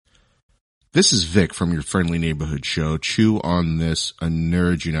This is Vic from your friendly neighborhood show, Chew on This, a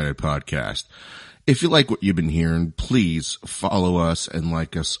Nerds United podcast. If you like what you've been hearing, please follow us and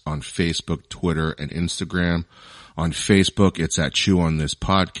like us on Facebook, Twitter, and Instagram. On Facebook, it's at Chew on This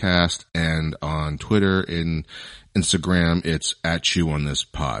podcast, and on Twitter and Instagram, it's at Chew on This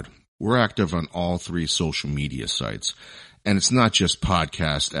pod. We're active on all three social media sites, and it's not just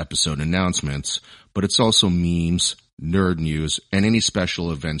podcast episode announcements, but it's also memes, nerd news, and any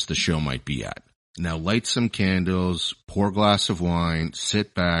special events the show might be at. Now light some candles, pour a glass of wine,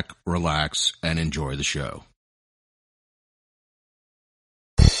 sit back, relax, and enjoy the show.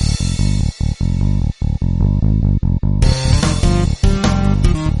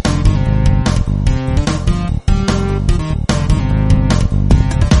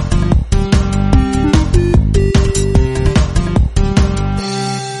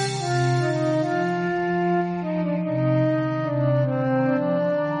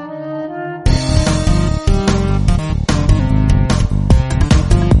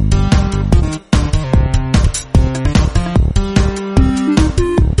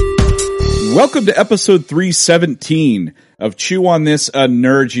 Welcome to episode 317 of Chew on This, a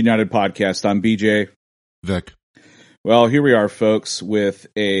Nerds United podcast. I'm BJ. Vic. Well, here we are, folks, with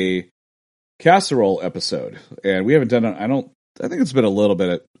a casserole episode. And we haven't done it, I think it's been a little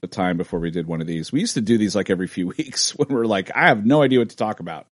bit of time before we did one of these. We used to do these like every few weeks when we're like, I have no idea what to talk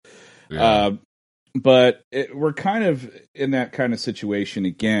about. Yeah. But we're kind of in that kind of situation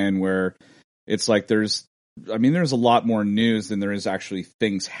again where it's like there's a lot more news than there is actually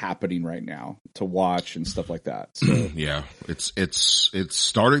things happening right now to watch and stuff like that. So yeah, it's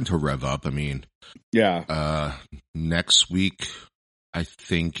starting to rev up. I mean, yeah. Next week I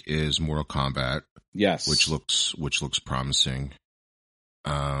think is Mortal Kombat. Yes, which looks promising.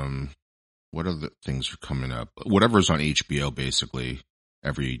 What other things are coming up? Whatever's on HBO, basically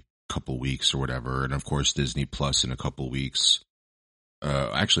every couple weeks or whatever, and of course Disney Plus in a couple weeks.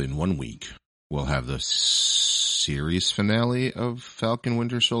 Actually, in 1 week. We'll have the series finale of Falcon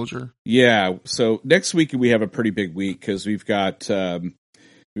Winter Soldier. Yeah, so next week we have a pretty big week because we've got the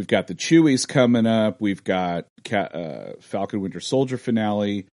Chewies coming up. We've got Falcon Winter Soldier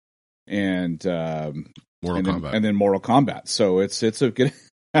finale, and Mortal Kombat, and then Mortal Kombat. So it's a good.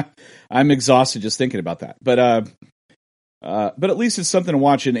 I'm exhausted just thinking about that, but at least it's something to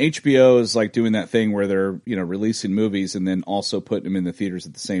watch. And HBO is like doing that thing where they're releasing movies and then also putting them in the theaters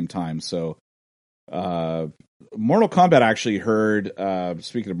at the same time. So. Mortal Kombat, I actually heard,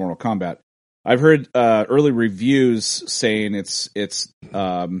 speaking of Mortal Kombat, I've heard, early reviews saying it is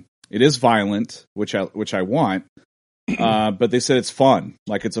violent, which I want, but they said it's fun,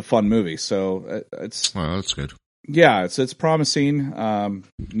 like it's a fun movie. So it's, well, that's good. Yeah, it's promising.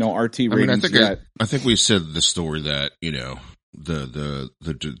 No RT ratings yet. I think we said the story that, the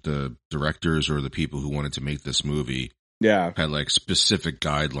directors or the people who wanted to make this movie had like specific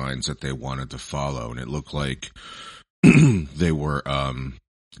guidelines that they wanted to follow, and it looked like they were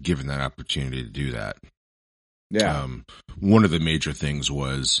given that opportunity to do that. Yeah. One of the major things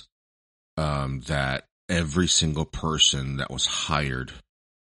was that every single person that was hired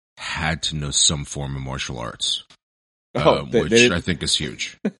had to know some form of martial arts. Which I think is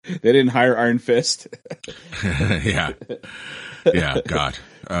huge. They didn't hire Iron Fist. Yeah. Yeah, God.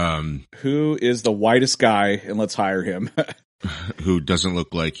 Who is the whitest guy, and let's hire him. Who doesn't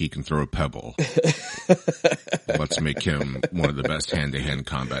look like he can throw a pebble. Let's make him one of the best hand-to-hand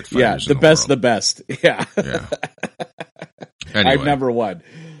combat fighters in the world. The best. Yeah. Yeah. Anyway, I've never won.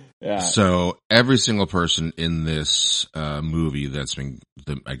 Yeah. So every single person in this movie that's been,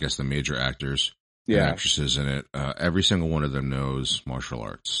 the major actors and actresses in it, every single one of them knows martial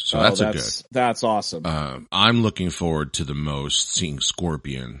arts. So that's good. That's awesome. I'm looking forward to the most seeing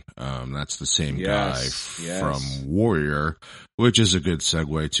Scorpion. That's the same guy from Warrior, which is a good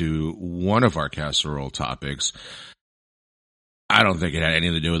segue to one of our casserole topics. I don't think it had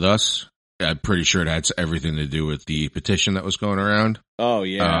anything to do with us. I'm pretty sure it had everything to do with the petition that was going around. Oh,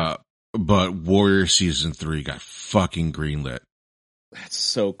 yeah. But Warrior Season 3 got fucking greenlit. That's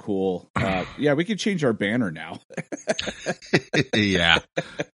so cool. Yeah, we could change our banner now. Yeah.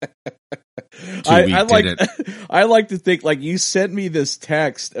 I like to think, like, you sent me this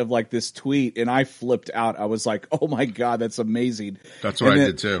text of like this tweet and I flipped out. I was like, oh my God, that's amazing. That's what I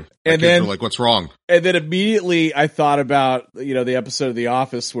did too. And then like, what's wrong? And then immediately I thought about, the episode of The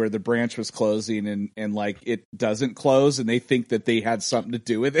Office where the branch was closing and like it doesn't close and they think that they had something to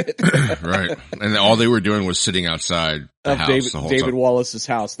do with it. Right. And all they were doing was sitting outside the house David Wallace's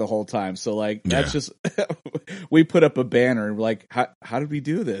house the whole time. So like, that's just, we put up a banner and we're like, how did we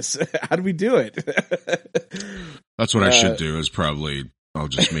do this? How did we do it? That's what I should do is probably, I'll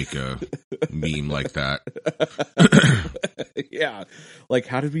just make a meme like that. Yeah. Like,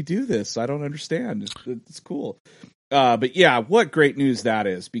 how did we do this? I don't understand. It's cool. But yeah, what great news that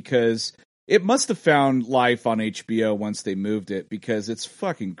is, because it must have found life on HBO once they moved it, because it's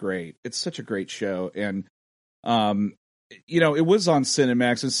fucking great. It's such a great show. And, it was on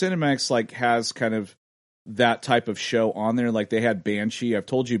Cinemax, and Cinemax like has kind of that type of show on there. Like they had Banshee. I've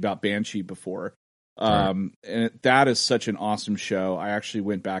told you about Banshee before. And that is such an awesome show. I actually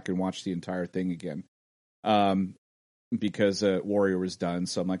went back and watched the entire thing again. Because Warrior was done.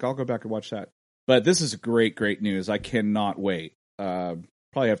 So I'm like, I'll go back and watch that. But this is great, great news. I cannot wait.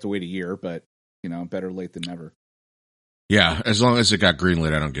 Probably have to wait a year, but better late than never. Yeah, as long as it got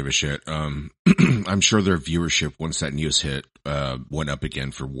greenlit, I don't give a shit. I'm sure their viewership, once that news hit, went up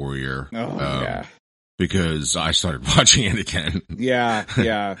again for Warrior. Oh, yeah. Because I started watching it again. Yeah.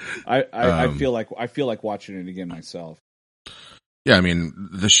 I feel like watching it again myself. Yeah, I mean,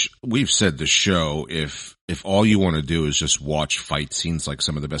 we've said the show, if all you want to do is just watch fight scenes, like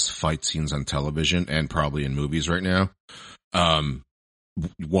some of the best fight scenes on television and probably in movies right now,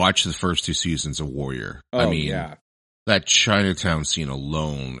 watch the first 2 seasons of Warrior. Oh, I mean, yeah. That Chinatown scene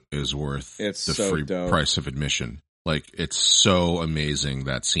alone is worth the so free dope. price of admission. Like, it's so amazing,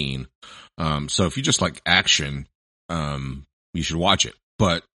 that scene. So if you just like action, you should watch it.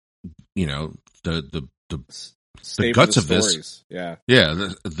 But, the guts of this,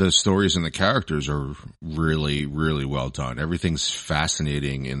 the stories and the characters are really, really well done. Everything's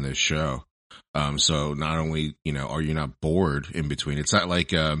fascinating in this show. So not only, are you not bored in between, it's not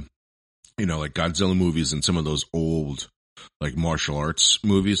like, like Godzilla movies and some of those old, like martial arts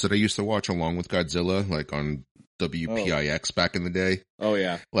movies that I used to watch along with Godzilla, like on WPIX back in the day. Oh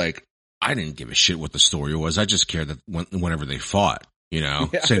yeah. Like, I didn't give a shit what the story was. I just cared that whenever they fought. Yeah,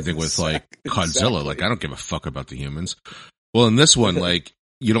 same thing with like Godzilla. Exactly. Like, I don't give a fuck about the humans. Well, in this one, like,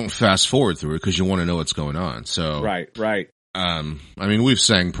 you don't fast forward through it because you want to know what's going on. So, right. I mean, we've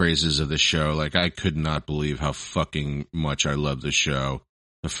sang praises of this show. Like, I could not believe how fucking much I love this show.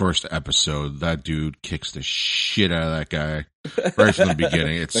 The first episode, that dude kicks the shit out of that guy right from the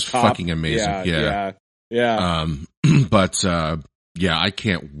beginning. It's fucking amazing. Yeah. But, I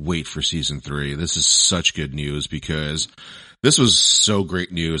can't wait for season 3. This is such good news because this was so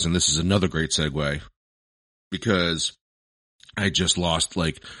great news, and this is another great segue because I just lost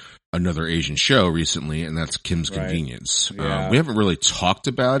like another Asian show recently, and that's Kim's Convenience. Yeah. We haven't really talked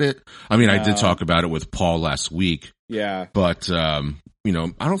about it. I mean, I did talk about it with Paul last week. Yeah. But, I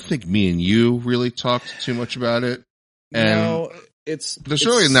don't think me and you really talked too much about it. And no, there's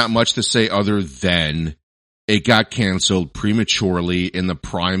really not much to say other than it got canceled prematurely in the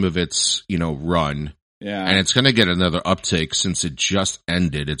prime of its, run. Yeah. And it's going to get another uptake since it just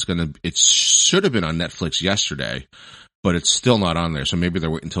ended. It should have been on Netflix yesterday, but it's still not on there. So maybe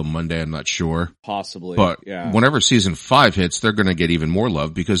they're waiting until Monday. I'm not sure. Possibly. But whenever season 5 hits, they're going to get even more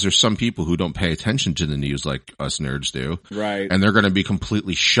love because there's some people who don't pay attention to the news like us nerds do. Right. And they're going to be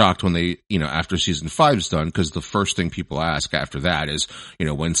completely shocked when they, after season 5 is done, because the first thing people ask after that is,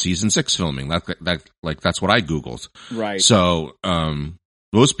 when season 6 filming? That's what I Googled. Right. So,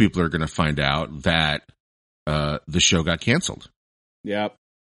 those people are going to find out that, the show got canceled. Yep.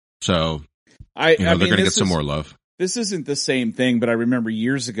 So, they're going to get some more love. This isn't the same thing, but I remember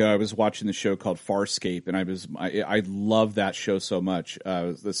years ago I was watching the show called Farscape, and I love that show so much,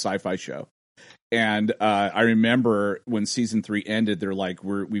 the sci-fi show. And I remember when season 3 ended, they're like,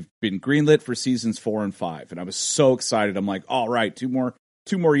 we've been greenlit for seasons 4 and 5, and I was so excited. I'm like, all right, two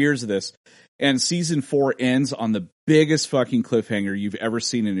more years of this, and season 4 ends on the biggest fucking cliffhanger you've ever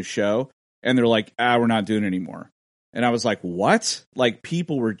seen in a show, and they're like, we're not doing it anymore. And I was like, what? Like,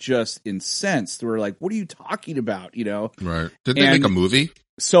 people were just incensed. They were like, what are you talking about? Right. Did they make a movie?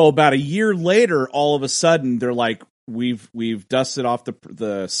 So about a year later, all of a sudden, they're like, we've dusted off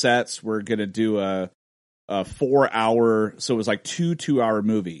the sets. We're going to do a 4-hour. So it was like 2-2-hour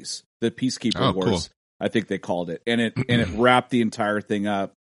movies. The Peacekeeper Wars, cool. I think they called it. And it wrapped the entire thing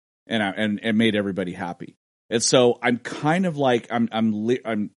up and made everybody happy. And so I'm kind of like,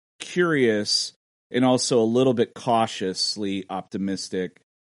 I'm curious and also a little bit cautiously optimistic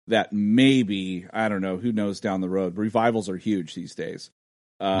that maybe, I don't know, who knows down the road. Revivals are huge these days.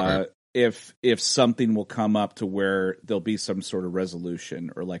 Right. If something will come up to where there'll be some sort of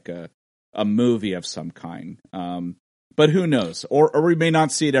resolution or like a movie of some kind. But who knows? Or we may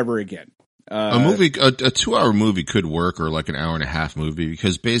not see it ever again. A 2-hour movie could work, or like an hour and a half movie,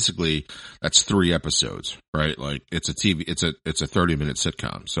 because basically that's 3 episodes, right? Like it's a 30-minute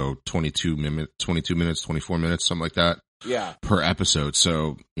sitcom. So 22 minutes, 24 minutes, something like that. Yeah. Per episode.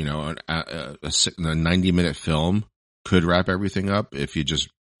 So, a 90-minute film could wrap everything up if you just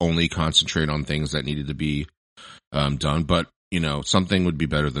only concentrate on things that needed to be done. But, something would be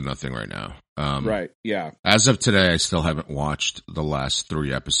better than nothing right now. Right. Yeah. As of today, I still haven't watched the last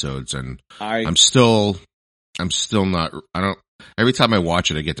 3 episodes, and I'm still not, every time I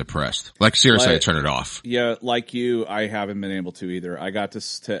watch it, I get depressed. Like, seriously, I turn it off. Yeah, like you, I haven't been able to either. I got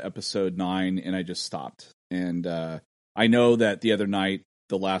to episode 9 and I just stopped. And I know that the other night,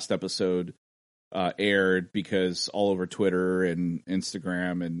 the last episode aired because all over Twitter and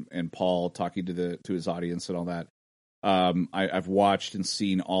Instagram and Paul talking to his audience and all that. I've watched and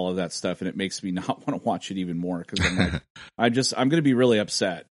seen all of that stuff, and it makes me not want to watch it even more because I'm like, I'm going to be really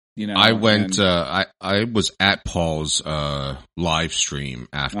upset. I went. I was at Paul's live stream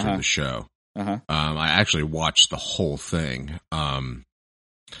after the show. I actually watched the whole thing.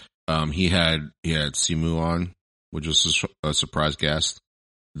 He had Simu on, which was a surprise guest.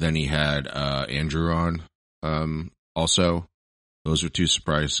 Then he had Andrew on. Also, those were 2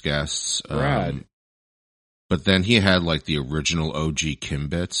 surprise guests. Rad. But then he had like the original OG Kim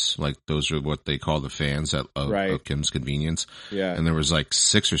bits, like those are what they call the fans of Kim's Convenience. Yeah. And there was like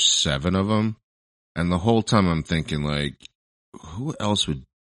 6 or 7 of them. And the whole time I'm thinking like, who else would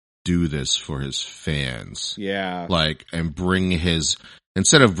do this for his fans? Yeah. Like, and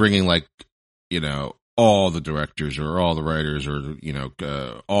instead of bringing like, all the directors or all the writers or,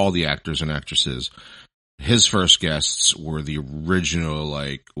 all the actors and actresses, his first guests were the original,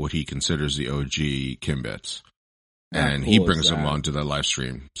 like, what he considers the OG Kimbits. And he brings them onto the live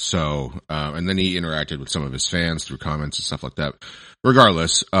stream. So, and then he interacted with some of his fans through comments and stuff like that.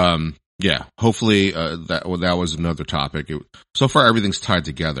 Regardless, hopefully, that was another topic. So far, everything's tied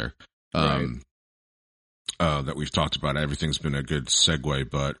together. That we've talked about. Everything's been a good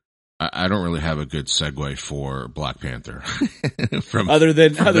segue, but I don't really have a good segue for Black Panther. other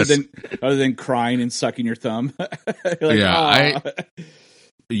than crying and sucking your thumb.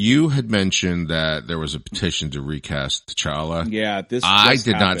 You had mentioned that there was a petition to recast T'Challa. Yeah, I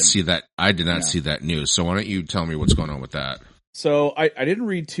did not see that. I did not see that news. So why don't you tell me what's going on with that? So I didn't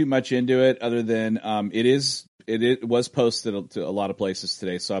read too much into it, other than it was posted to a lot of places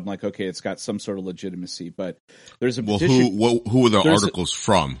today. So I'm like, okay, it's got some sort of legitimacy. But there's a petition. Who are the articles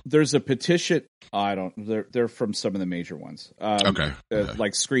from? There's a petition. They're from some of the major ones. Okay.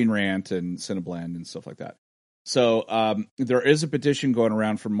 Like Screen Rant and Cineblend and stuff like that. So there is a petition going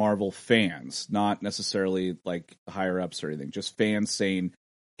around from Marvel fans, not necessarily like higher ups or anything, just fans saying,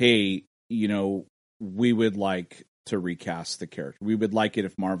 hey, we would like to recast the character. We would like it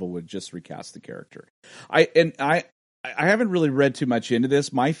if Marvel would just recast the character. I haven't really read too much into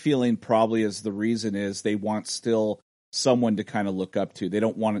this. My feeling probably is the reason is they want still someone to kind of look up to. They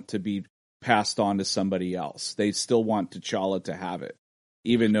don't want it to be passed on to somebody else. They still want T'Challa to have it.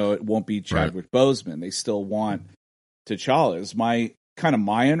 Even though it won't be Chadwick Boseman, they still want T'Challa. Is my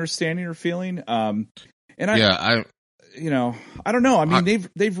understanding or feeling. I don't know. I mean,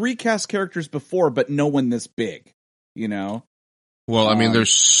 they've recast characters before, but no one this big. Well, I mean,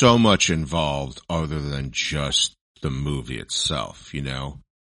 there's so much involved other than just the movie itself.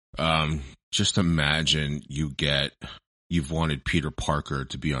 Just imagine you've wanted Peter Parker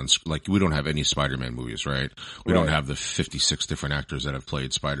to be on, like, we don't have any Spider-Man movies, right? We don't have the 56 different actors that have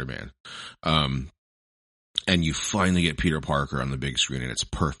played Spider-Man. And you finally get Peter Parker on the big screen and it's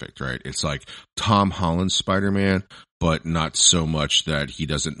perfect, right? It's like Tom Holland's Spider-Man, but not so much that he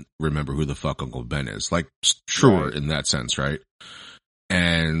doesn't remember who the fuck Uncle Ben is. Like, truer in that sense, right?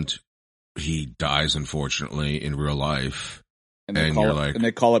 And he dies, unfortunately, in real life. And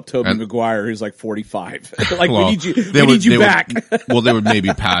they call up Tobey Maguire, who's like 45. Like, well, we need you back. They would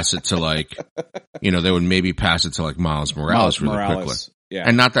maybe pass it to like, Miles Morales really quickly. Yeah.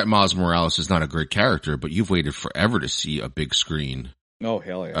 And not that Miles Morales is not a great character, but you've waited forever to see a big screen. Oh,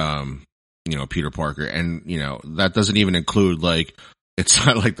 hell yeah. Peter Parker. And, that doesn't even include like, it's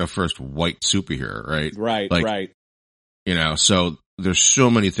not like the first white superhero, right? Right, like, right. So there's so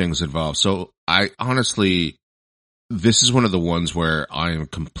many things involved. So I honestly, this is one of the ones where I am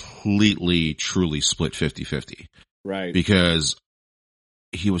completely, truly split 50-50. Right. Because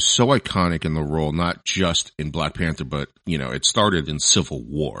he was so iconic in the role, not just in Black Panther, but, it started in Civil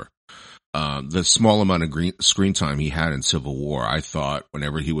War. The small amount of screen time he had in Civil War, I thought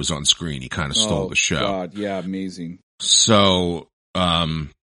whenever he was on screen, he kind of stole the show. God, yeah, amazing. So,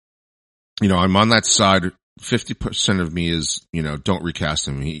 I'm on that side. 50% of me is, don't recast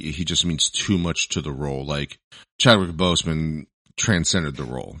him. He just means too much to the role. Like, Chadwick Boseman transcended the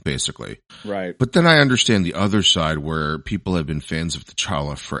role, basically. Right. But then I understand the other side where people have been fans of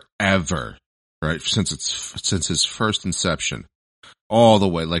T'Challa forever, right? Since his first inception. all the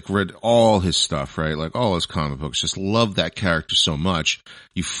way, like read all his stuff, right? Like all his comic books, just love that character so much.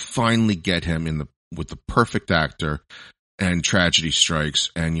 You finally get him with the perfect actor, and tragedy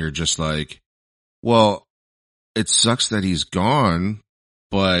strikes, and you're just like, well, it sucks that he's gone,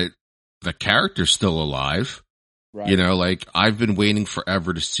 but the character's still alive. Right. You know, like I've been waiting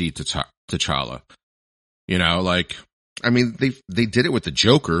forever to see T'Challa. You know, like, I mean, they did it with the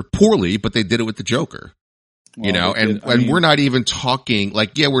Joker poorly, but they did it with the Joker. Well, you know, and we're not even talking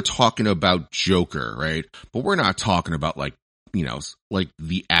like, yeah, we're talking about Joker, right? But we're not talking about like, you know, like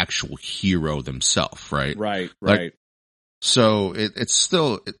the actual hero themselves, right? Right. Like, so it's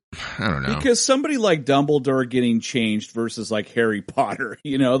still, I don't know. Because somebody like Dumbledore getting changed versus like Harry Potter,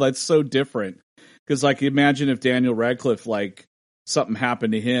 you know, that's so different. Because like, imagine if Daniel Radcliffe, like something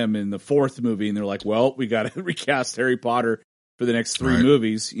happened to him in the fourth movie and they're like, well, we got to recast Harry Potter for the next 3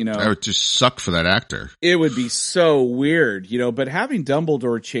 movies, you know. That would just suck for that actor. It would be so weird, you know, but having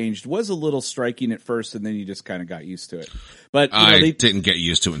Dumbledore changed was a little striking at first and then you just kind of got used to it. But I didn't get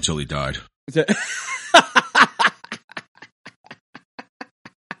used to it until he died.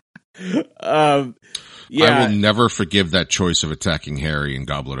 Yeah. I will never forgive that choice of attacking Harry in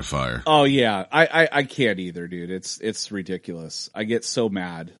Goblet of Fire. Oh yeah, I can't either, dude. It's ridiculous. I get so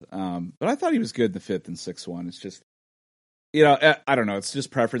mad. But I thought he was good in the 5th and 6th one. It's just, you know, I don't know. It's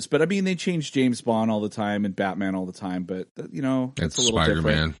just preference. But I mean, they change James Bond all the time and Batman all the time. But you know, it's a little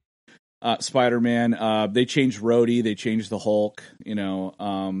Spider-Man. Different. Spider-Man. They changed Rhodey. They changed the Hulk. You know.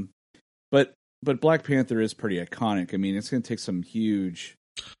 But Black Panther is pretty iconic. I mean, it's going to take some huge.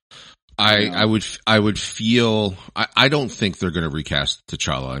 I would feel, I don't think they're going to recast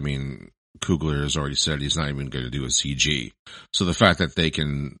T'Challa. I mean, Coogler has already said he's not even going to do a CG. So the fact that they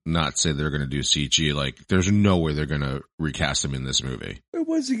can not say they're going to do CG, like there's no way they're going to recast him in this movie.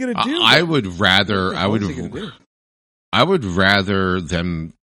 What's he going to do? I would rather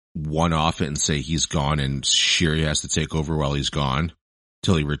them one off it and say he's gone and Shuri has to take over while he's gone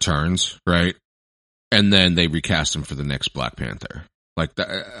till he returns, right? And then they recast him for the next Black Panther. Like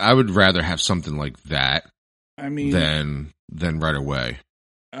I would rather have something like that. I mean, than right away.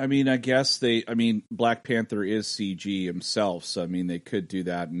 I mean, I guess Black Panther is CG himself, so I mean, they could do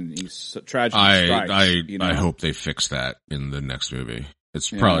that, and he's tragedy strikes. You know? I hope they fix that in the next movie. It's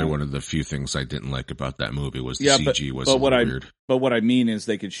probably one of the few things I didn't like about that movie was the CG was weird. But what I mean is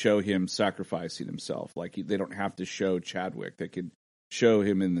they could show him sacrificing himself. Like they don't have to show Chadwick; they could show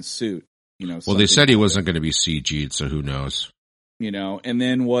him in the suit. You know. Well, they said he wasn't going to be CG'd, so who knows? You know, and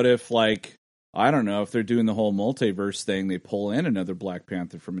then what if, like, I don't know, if they're doing the whole multiverse thing, they pull in another Black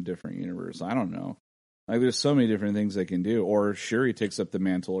Panther from a different universe. I don't know. Like, there's so many different things they can do. Or Shuri takes up the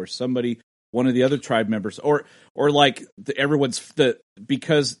mantle, or somebody, one of the other tribe members, or like,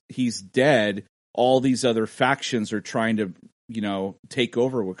 because he's dead, all these other factions are trying to, you know, take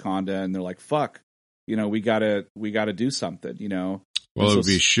over Wakanda, and they're like, fuck, you know, we gotta do something, you know. Well, it would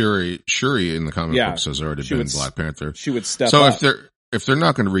be Shuri. Shuri in the comic books has already been Black Panther. She would step up. So if they're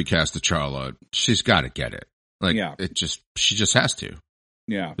not going to recast T'Challa, she's got to get it. Like, she just has to.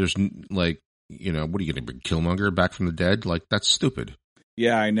 Yeah. There's like, you know, what are you going to bring Killmonger back from the dead? Like, that's stupid.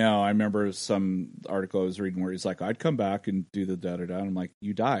 Yeah, I know. I remember some article I was reading where he's like, I'd come back and do the da-da-da. And I'm like,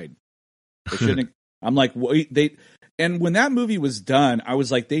 you died. They shouldn't. I'm like, and when that movie was done, I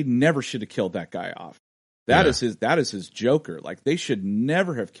was like, they never should have killed that guy off. That is his Joker. Like they should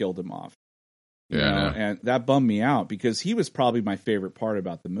never have killed him off. You know? And that bummed me out because he was probably my favorite part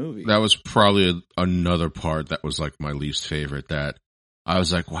about the movie. That was probably another part that was like my least favorite. That I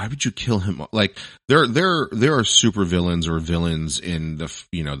was like, why would you kill him? Like there are super villains or villains in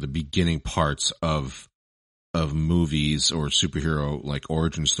the beginning parts of movies or superhero like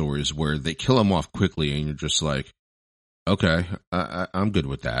origin stories where they kill him off quickly and you're just like, okay, I'm good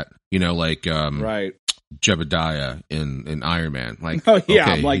with that. You know, like right. Jebediah in Iron Man, like, oh yeah,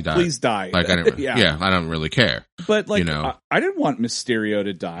 okay, I'm like, please die. Like, I don't, I don't really care. But like, you know, I didn't want Mysterio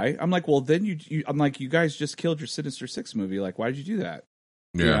to die. I'm like, well, then I'm like, you guys just killed your Sinister Six movie. Like, why did you do that?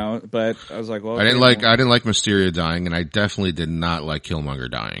 Yeah. You know, but I was like, well, I didn't like Mysterio dying, and I definitely did not like Killmonger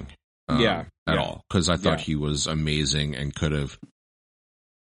dying. At all, because I thought he was amazing and could have,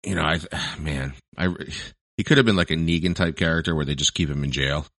 you know, he could have been like a Negan type character where they just keep him in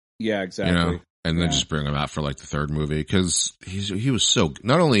jail. Yeah, exactly. You know? And then just bring him out for like the third movie because he was so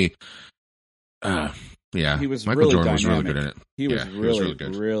not only, he was Michael really Jordan dynamic. was really good in it. He was really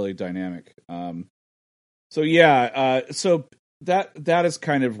good. really dynamic. So that is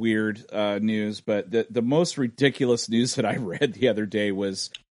kind of weird news, but the most ridiculous news that I read the other day was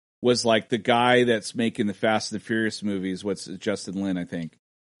like the guy that's making the Fast and the Furious movies. What's Justin Lin, I think.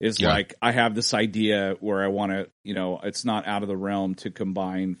 is like, I have this idea where I want to, it's not out of the realm to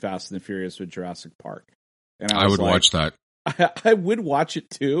combine Fast and the Furious with Jurassic Park. And I would watch that. I would watch it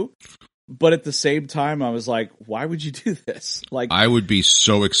too. But at the same time, I was like, why would you do this? Like, I would be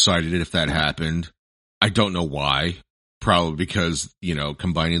so excited if that happened. I don't know why. Probably because,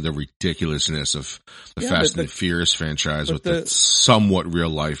 combining the ridiculously of the Fast and the Furious franchise with the somewhat real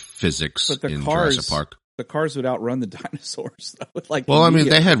life physics in Jurassic Park. The cars would outrun the dinosaurs. Well, I mean,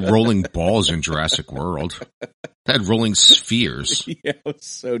 they had rolling balls in Jurassic World. They had rolling spheres. Yeah, it was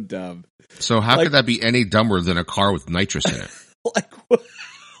so dumb. So how could that be any dumber than a car with nitrous in it?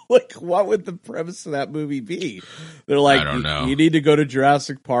 What would the premise of that movie be? They're like, I don't know. You need to go to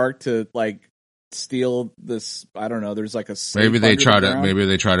Jurassic Park to steal this. I don't know. There's a maybe they try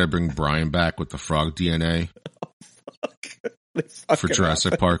to bring Brian back with the frog DNA. For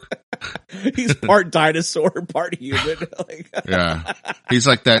Jurassic Park. He's part dinosaur, part human. Yeah. He's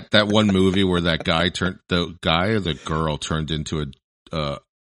like that one movie where the guy or the girl turned into a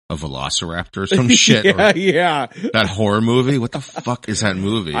velociraptor or some shit. Yeah. That horror movie? What the fuck is that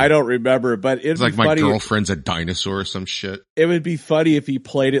movie? I don't remember, but it's like my girlfriend's a dinosaur or some shit. It would be funny if he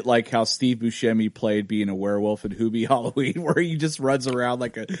played it like how Steve Buscemi played being a werewolf in Hubie Halloween, where he just runs around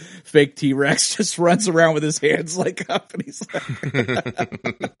like a fake T-Rex, just runs around with his hands like up, and he's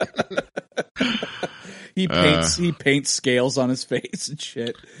he paints scales on his face and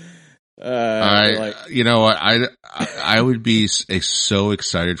shit. I would be so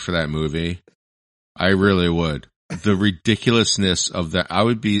excited for that movie. I really would. The ridiculousness of that,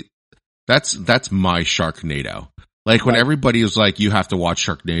 that's my Sharknado. Like when everybody was like, you have to watch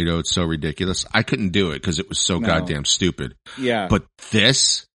Sharknado, it's so ridiculous. I couldn't do it because it was so goddamn stupid. Yeah. But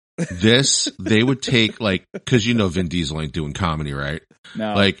this, they would take cause Vin Diesel ain't doing comedy, right?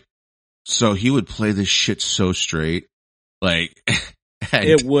 No. So he would play this shit so straight.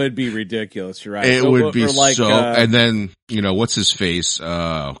 It would be ridiculous, you're right. It would be and then, what's his face?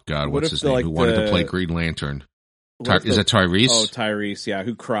 Oh God, what's his name? Who wanted to play Green Lantern? Is that Tyrese? Oh, Tyrese, yeah,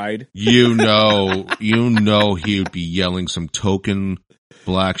 who cried. He would be yelling some token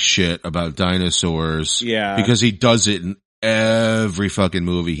black shit about dinosaurs. Yeah. Because he does it in every fucking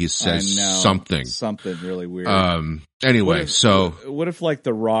movie. He says something really weird. Anyway, what if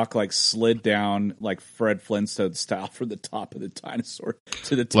The Rock slid down like Fred Flintstone style from the top of the dinosaur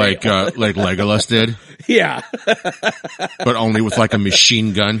to the tail, like Legolas did? Yeah, but only with a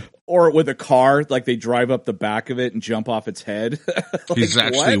machine gun, or with a car. They drive up the back of it and jump off its head. He's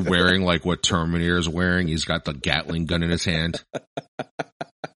actually wearing what Terminator is wearing. He's got the Gatling gun in his hand.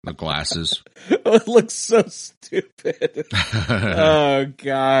 The glasses. It looks so stupid. Oh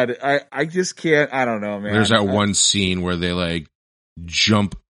God. I just can't. I don't know, man. There's that one scene where they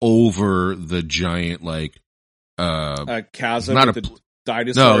jump over the giant a chasm with the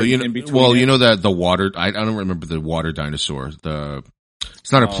dinosaur in between. Well, that the water. I don't remember the water dinosaur. It's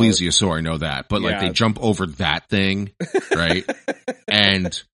not a plesiosaur. I know that, but they jump over that thing, right?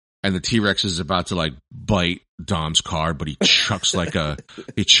 and the T-Rex is about to bite Dom's car, but he chucks a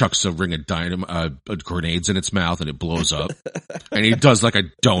ring of grenades in its mouth and it blows up. And he does a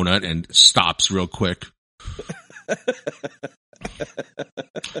donut and stops real quick.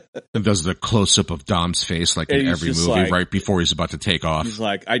 And does the close up of Dom's face in every movie right before he's about to take off. He's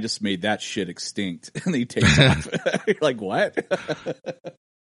like, I just made that shit extinct. And he takes off. You're like, what?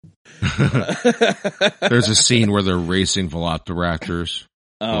 There's a scene where they're racing Velociraptors.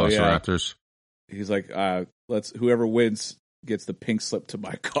 Oh, Velociraptors. Yeah. He's like, whoever wins gets the pink slip to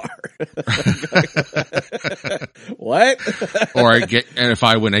my car. What? And if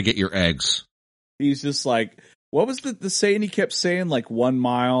I win, I get your eggs. He's just like, what was the saying he kept saying? 1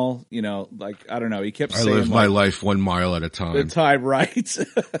 mile, I don't know. He kept saying, I live my life 1 mile at a time. At a time, right?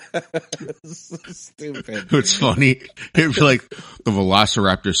 Stupid. It's funny. It'd be the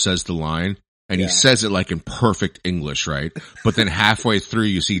Velociraptor says the line. And he says it in perfect English, right? But then halfway through,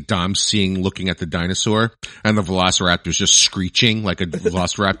 you see Dom looking at the dinosaur, and the Velociraptor's just screeching like a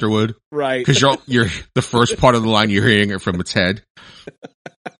Velociraptor would. Right. Because you're the first part of the line, you're hearing it from its head.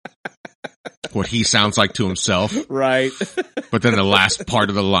 What he sounds like to himself. Right. But then the last part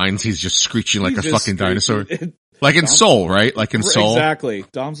of the lines, he's just screeching like a fucking dinosaur. Like in Soul, right? Like in Soul. Exactly.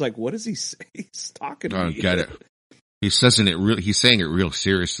 Dom's like, what does he say? He's talking to me. I don't get it. He's saying it real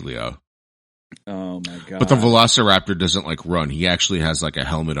seriously, though. Oh my God. But the Velociraptor doesn't run. He actually has a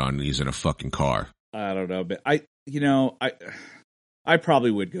helmet on and he's in a fucking car. I don't know, but I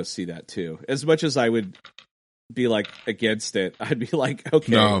probably would go see that too. As much as I would be against it, I'd be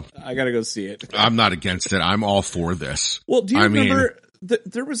okay, no, I gotta go see it. I'm not against it. I'm all for this. Well, do you remember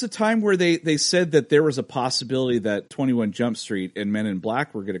there was a time where they said that there was a possibility that 21 Jump Street and Men in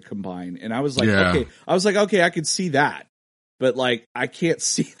Black were going to combine, and I was like, okay, I could see that. But like, I can't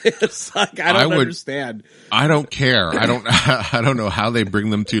see this. Like, I don't understand. I don't care. I don't know how they bring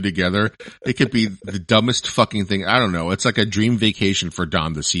them two together. It could be the dumbest fucking thing. I don't know. It's like a dream vacation for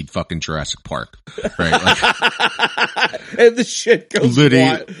Dom to see fucking Jurassic Park, right? Like, and the shit goes Liddy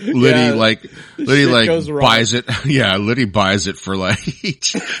goes wrong. buys it. Yeah, Liddy buys it for like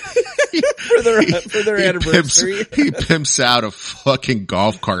for their anniversary. He pimps out a fucking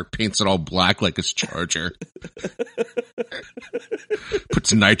golf cart, paints it all black like his Charger.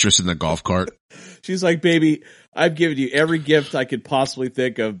 Puts nitrous in the golf cart. She's like, baby, I've given you every gift I could possibly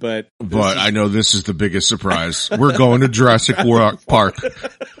think of, but I know this is the biggest surprise. We're going to Jurassic Park.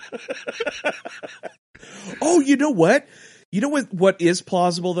 Oh, you know what? You know what is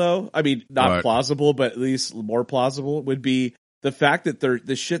plausible though? I mean, not plausible, but at least more plausible would be the fact that they're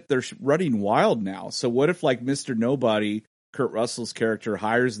running wild now. So what if like Mr. Nobody, Kurt Russell's character,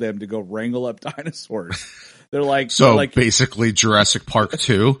 hires them to go wrangle up dinosaurs? They're like, basically Jurassic Park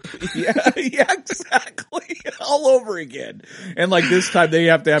 2. yeah, exactly. All over again. And like this time they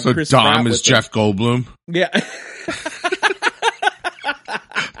have to have Chris Pratt Dom is Jeff Goldblum. Yeah.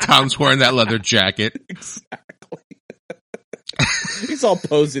 Tom's wearing that leather jacket. Exactly. He's all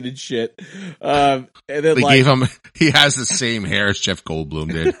posing and shit. And then they gave him, he has the same hair as Jeff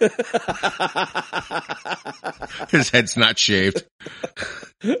Goldblum did. His head's not shaved.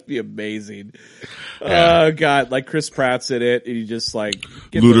 That'd be amazing. Yeah. Oh God, like Chris Pratt's in it, and he just like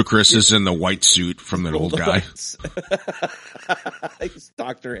Ludacris is in the white suit from that old guy. He's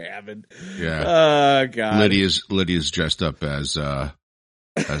Dr. Hammond. Yeah. Oh God. Lydia's dressed up as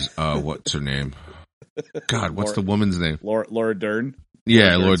what's her name? God, what's the woman's name? Laura Dern.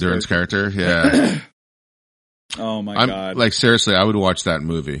 Yeah, Laura Dern's character. Yeah. Oh my God. Like seriously, I would watch that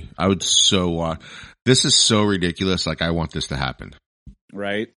movie. I would so watch. This is so ridiculous. Like I want this to happen.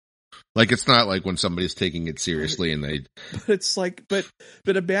 Right. Like it's not like when somebody's taking it seriously and they. It's like, but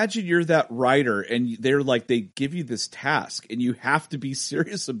imagine you're that writer and they're like, they give you this task and you have to be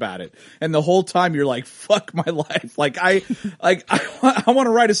serious about it. And the whole time you're like, fuck my life. Like I want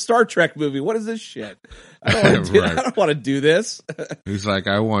to write a Star Trek movie. What is this shit? I don't want to do this. He's like,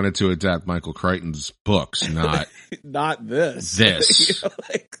 I wanted to adapt Michael Crichton's books, not this. This.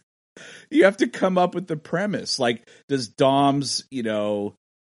 Like, you have to come up with the premise. Like, does Dom's,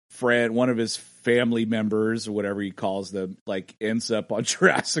 friend, one of his family members or whatever he calls them, like ends up on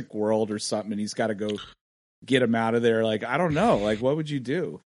Jurassic World or something, and he's got to go get him out of there? Like, I don't know. Like, what would you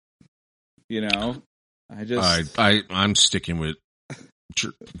do? I'm sticking with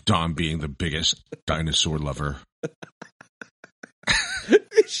Dom being the biggest dinosaur lover.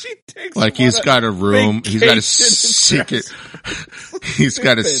 She takes like he's got a room. He's got a secret. He's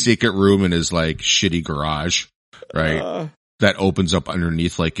got a secret room in his like shitty garage, right? That opens up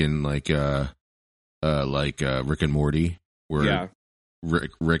underneath, like in Rick and Morty, where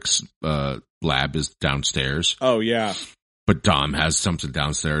Rick's lab is downstairs. Oh yeah. But Dom has something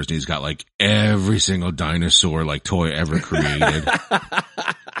downstairs, and he's got like every single dinosaur like toy ever created.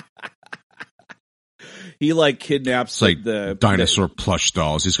 He like kidnaps like the dinosaur plush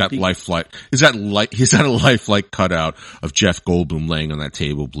dolls. He's got lifelike. He's got a lifelike cutout of Jeff Goldblum laying on that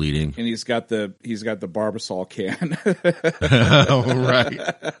table bleeding. And he's got the Barbasol can. Oh, right.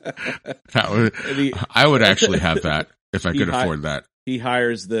 I would actually have that if I could afford that. He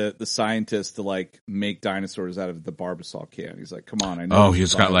hires the scientist to like make dinosaurs out of the Barbasol can. He's like, come on, I know. Oh,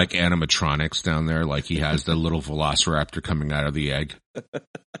 he's got like animatronics down there. Like he has the little velociraptor coming out of the egg.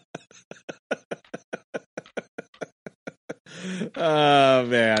 Oh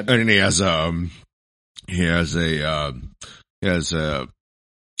man! And he has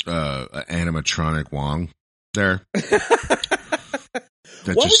animatronic Wong there that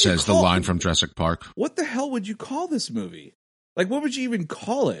just says the line from Jurassic Park. What the hell would you call this movie? Like, what would you even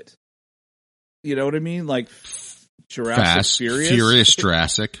call it? You know what I mean? Like Furious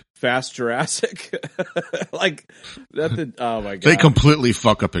Jurassic. Fast Jurassic. Like nothing. Oh my God! They completely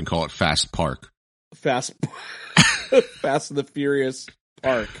fuck up and call it Fast Park. Fast and the Furious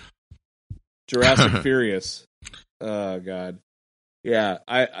Park. Jurassic Furious. Oh God. Yeah,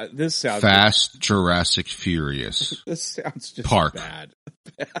 this sounds Fast Jurassic Furious. This sounds just Park. Bad.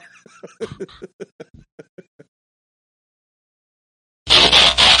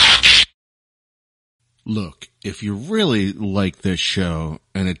 Look, if you really like this show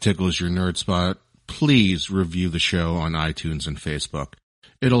and it tickles your nerd spot, please review the show on iTunes and Facebook.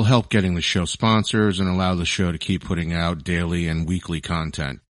 It'll help getting the show sponsors and allow the show to keep putting out daily and weekly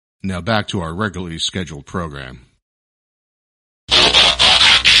content. Now back to our regularly scheduled program.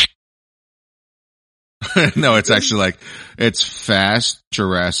 No, it's actually like, it's Fast,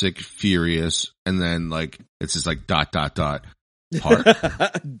 Jurassic, Furious, and then like, it's just like ... Park.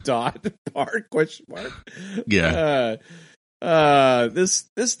 Park, question mark. Yeah.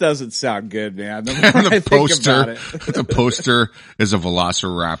 This doesn't sound good, man. The more And I the think poster, about it. the poster is a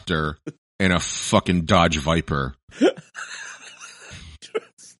Velociraptor and a fucking Dodge Viper.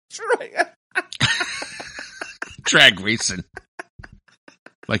 Drag racing.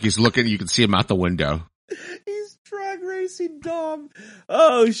 Like he's looking, you can see him out the window. He's drag racing Dom.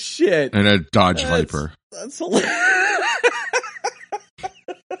 Oh shit. And a Dodge Viper. That's hilarious.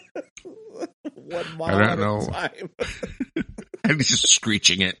 1 mile I don't at a know. time. And he's just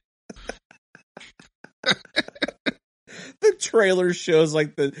screeching it. The trailer shows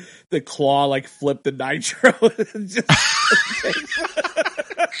like the claw like flip the nitro and just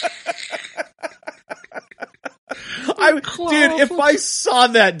dude, if I saw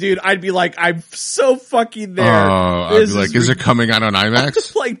that, dude, I'd be like, I'm so fucking there. I'd be like, is it coming out on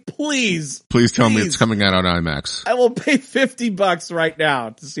IMAX? Like, please tell me it's coming out on IMAX. I will pay $50 right now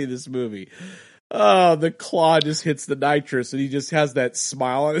to see this movie. Oh, the claw just hits the nitrous and he just has that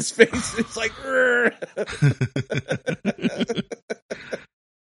smile on his face. It's like,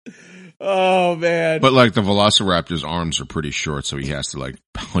 oh man. But like the Velociraptor's arms are pretty short, so he has to like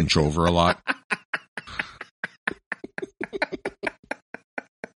hunch over a lot.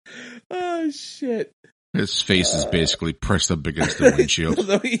 Oh shit. His face is basically pressed up against the windshield.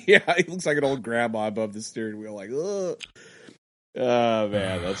 Yeah, he looks like an old grandma above the steering wheel, like, ugh. Oh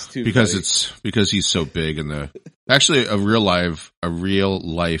man, that's too because funny. because he's so big, and actually a real life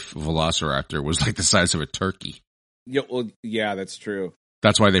Velociraptor was like the size of a turkey. Yeah, well, yeah, that's true.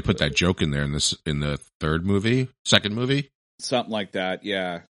 That's why they put that joke in there in the second movie, something like that.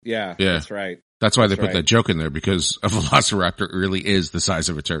 Yeah, that's right. That's why they put that joke in there, because a Velociraptor really is the size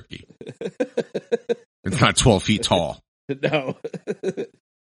of a turkey. It's not 12 feet tall. No.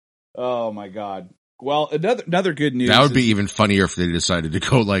 Oh my god. Well, another good news. That would be even funnier if they decided to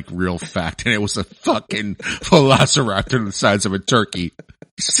go like real fact, and it was a fucking Velociraptor the size of a turkey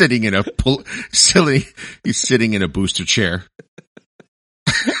sitting in a booster chair.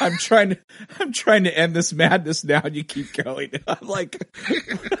 I'm trying to end this madness now, and you keep going. I'm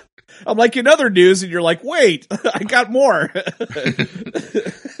like in other news, and you're like, wait, I got more. All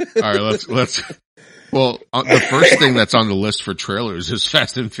right, let's. Well, the first thing that's on the list for trailers is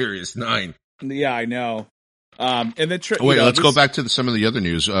Fast and Furious 9. Yeah, I know. And then let's go back to some of the other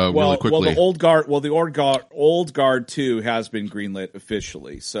news really quickly. Well, the Old Guard 2 has been greenlit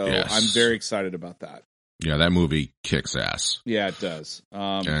officially, so yes. I'm very excited about that. Yeah, that movie kicks ass. Yeah, it does.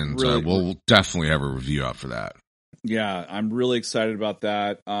 And really, we'll definitely have a review out for that. Yeah, I'm really excited about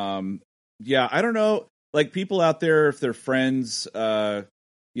that. Yeah, I don't know, like people out there, if they're Friends,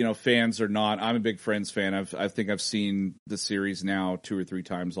 fans or not. I'm a big Friends fan. I think I've seen the series now 2 or 3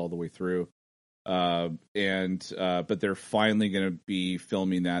 times all the way through. But they're finally going to be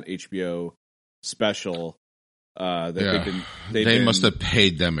filming that HBO special. They must have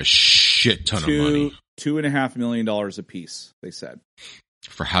paid them a shit ton of money. $2.5 million a piece, they said.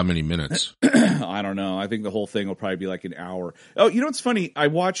 For how many minutes? I don't know. I think the whole thing will probably be like an hour. Oh, you know what's funny? I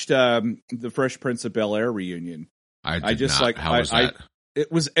watched the Fresh Prince of Bel-Air reunion. I just not. How was that?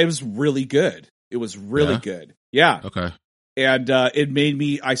 It was really good. It was really good. Yeah. Okay. And it made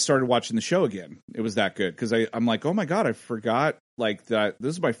me. I started watching the show again. It was that good because I'm like, oh my god, I forgot like that.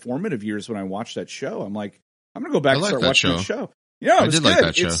 This is my formative years when I watched that show. I'm like, I'm gonna go back and start watching the show. Yeah, it was good. Like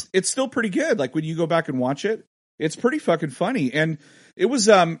that show. It's still pretty good. Like when you go back and watch it, it's pretty fucking funny. And it was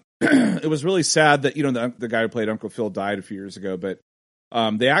it was really sad that the guy who played Uncle Phil died a few years ago, but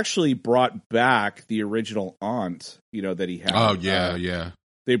they actually brought back the original aunt, that he had. Oh yeah.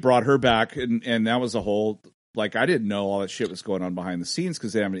 They brought her back, and that was a whole. Like, I didn't know all that shit was going on behind the scenes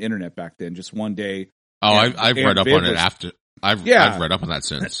because they didn't have an internet back then. Just one day. Oh, I've read up on it after. I've read up on that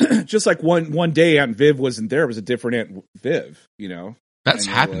since. Just like one day Aunt Viv wasn't there. It was a different Aunt Viv, That's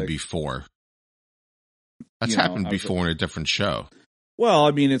happened before. That's happened before in a different show. Well,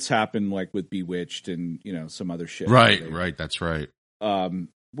 I mean, it's happened like with Bewitched and, some other shit. Right. That's right.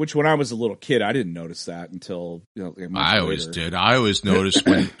 Which when I was a little kid, I didn't notice that until I always did. I always noticed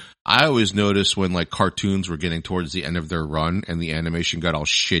when like cartoons were getting towards the end of their run and the animation got all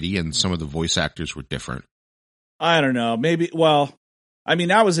shitty and some of the voice actors were different. I don't know. Maybe. Well, I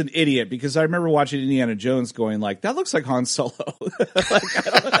mean, I was an idiot because I remember watching Indiana Jones going like, that looks like Han Solo.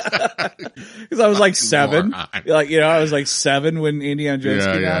 Because I was like 7. I was like 7 when Indiana Jones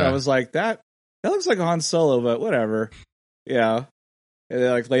came out. I was like, that looks like Han Solo, but whatever. Yeah. And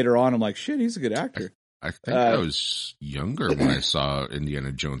then, like later on, I'm like, shit, he's a good actor. I think I was younger when I saw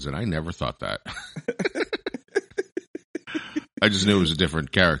Indiana Jones, and I never thought that. I just knew it was a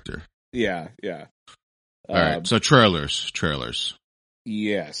different character. Yeah. All right. So trailers.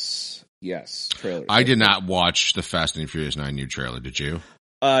 Yes. Trailers. I did not watch the Fast and Furious 9 new trailer. Did you?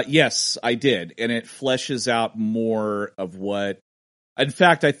 Yes, I did. And it fleshes out more of what, in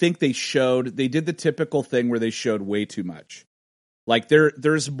fact, I think they did the typical thing where they showed way too much. Like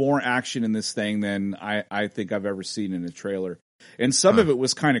there's more action in this thing than I think I've ever seen in a trailer. And some of it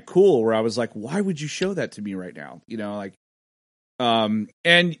was kind of cool where I was like, why would you show that to me right now? You know, like,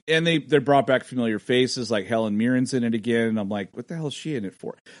 and they brought back familiar faces like Helen Mirren's in it again. And I'm like, what the hell is she in it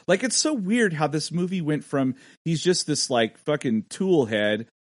for? Like, it's so weird how this movie went from, he's just this like fucking tool head,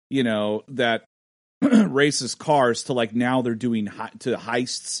 you know, that races cars to like, now they're doing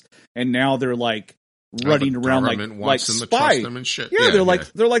heists and now they're like running around like spies. And shit. Yeah,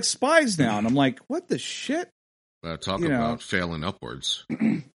 they're like spies now. And I'm like, what the shit? Talk about failing upwards.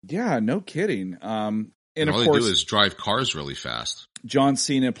 Yeah, no kidding. And of all course, they do is drive cars really fast. John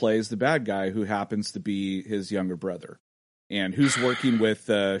Cena plays the bad guy who happens to be his younger brother, and who's working with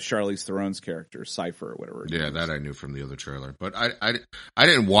Charlize Theron's character, Cypher or whatever. Yeah, that I knew from the other trailer, but I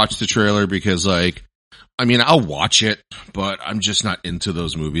didn't watch the trailer because, like, I mean, I'll watch it, but I'm just not into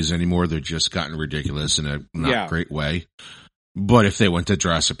those movies anymore. They're just gotten ridiculous in a not great way. But if they went to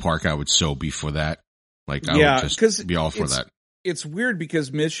Jurassic Park, I would so be for that. Like, I would just be all for that. It's weird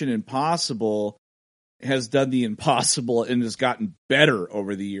because Mission Impossible has done the impossible and has gotten better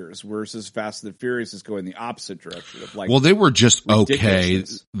over the years, versus Fast and the Furious is going the opposite direction of like. Well, they were just okay.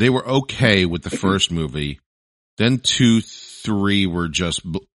 They were okay with the first movie. Then 2, 3 were just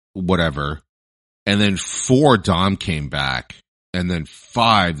whatever. And then 4, Dom came back. And then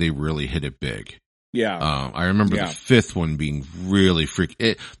 5, they really hit it big. Yeah. I remember the 5th one being really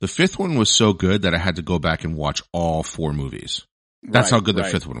the 5th one was so good that I had to go back and watch all 4 movies. That's how good the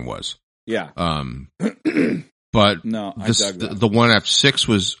 5th one was. Yeah. But no, the one after 6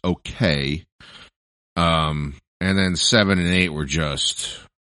 was okay. And then 7 and 8 were just,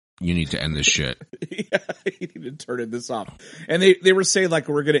 you need to end this shit. Yeah, you need to turn this off. And they were saying like,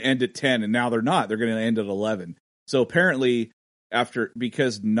 we're going to end at 10, and now they're not. They're going to end at 11. So apparently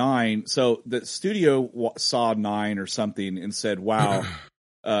because 9, so the studio saw 9 or something and said, wow,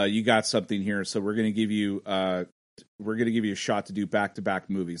 you got something here. So we're going to give you, a shot to do back-to-back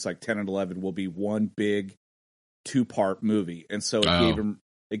movies. Like 10 and 11 will be one big 2-part movie. And so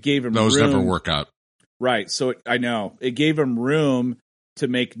it gave him those room. Never work out. Right. So I know it gave him room to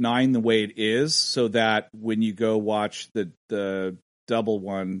make 9 the way it is, so that when you go watch the double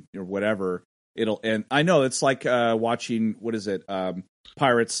one or whatever, it'll end. I know it's like watching, what is it?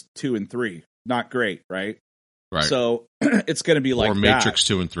 Pirates 2 and 3. Not great, right? Right. So it's going to be like or Matrix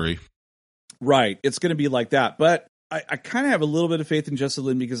 2 and 3. Right. It's going to be like that. But I kind of have a little bit of faith in Justin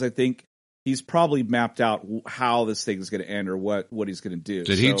Lin because I think he's probably mapped out how this thing is going to end or what he's going to do.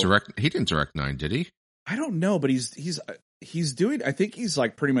 Did he direct? He didn't direct 9, did he? I don't know, but he's doing. I think he's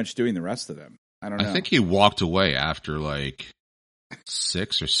like pretty much doing the rest of them. I don't know. I think he walked away after like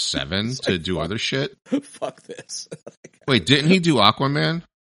 6 or 7 to do other shit. Fuck this. Wait, didn't he do Aquaman?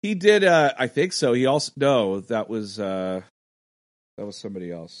 He did. I think so. He also that was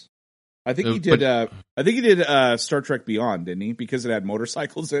somebody else. I think he did. I think he did Star Trek Beyond, didn't he? Because it had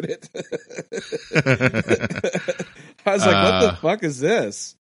motorcycles in it. I was like, "What the fuck is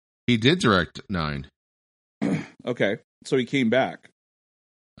this?" He did direct 9. Okay, so he came back.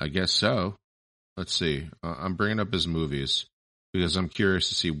 I guess so. Let's see. I'm bringing up his movies because I'm curious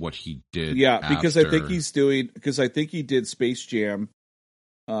to see what he did. Yeah, because I think he's doing. Because I think he did Space Jam,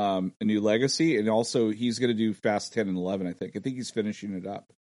 A New Legacy, and also he's going to do Fast 10 and 11. I think he's finishing it up.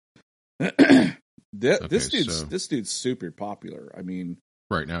 This dude's super popular. I mean,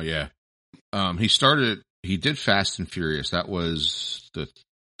 right now, yeah. He did Fast and Furious. That was the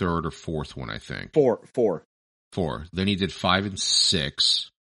 3rd or 4th one, I think. 4. Then he did 5 and 6.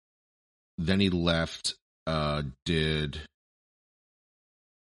 Then he left. Did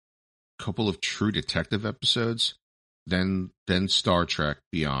a couple of True Detective episodes. Then Star Trek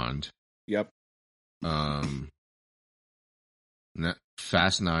Beyond. Yep.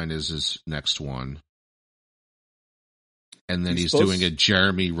 Fast 9 is his next one. And then he's doing a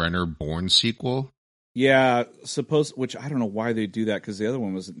Jeremy Renner Bourne sequel. Yeah, which I don't know why they do that, because the other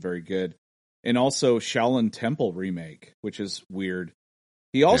one wasn't very good. And also Shaolin Temple remake, which is weird.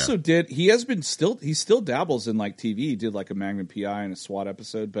 He also did, he still dabbles in like TV. He did like a Magnum PI and a SWAT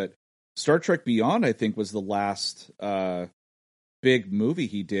episode, but Star Trek Beyond, I think, was the last big movie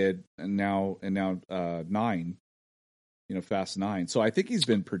he did, and now 9. Fast 9. So I think he's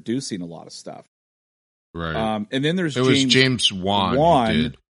been producing a lot of stuff. Right. And then there's James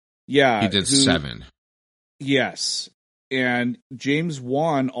Wan. Yeah. He did 7. Yes. And James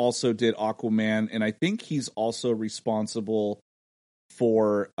Wan also did Aquaman, and I think he's also responsible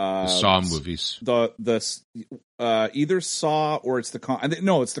for The Saw movies. Either Saw or it's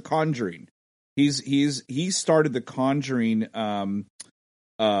it's The Conjuring. He started The Conjuring. I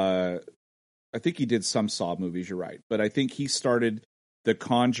think he did some Saw movies. You're right, but I think he started the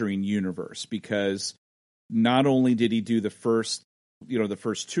Conjuring universe because not only did he do the first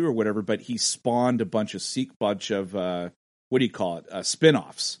two or whatever, but he spawned a bunch of what do you call it?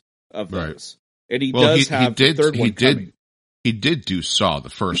 Spin-offs of those. And he have the third one coming. He did do Saw, the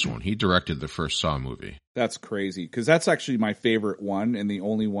first one. He directed the first Saw movie. That's crazy because that's actually my favorite one and the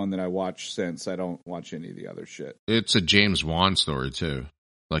only one that I watched since. I don't watch any of the other shit. It's a James Wan story too.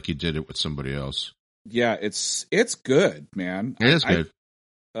 Like he did it with somebody else. Yeah, it's good, man. It is good.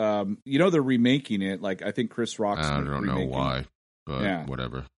 They're remaking it. Like I think Chris Rock's. I don't know why, but yeah.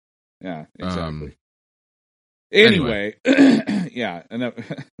 Whatever. Yeah, exactly. Anyway, yeah, and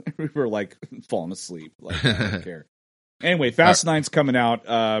we were like falling asleep. Like I don't care. Anyway, Fast 9's coming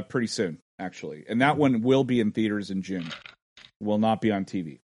out pretty soon, actually, and that one will be in theaters in June. Will not be on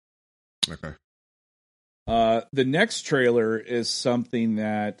TV. Okay. The next trailer is something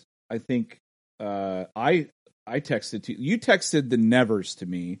that I think I texted to you. You texted The Nevers to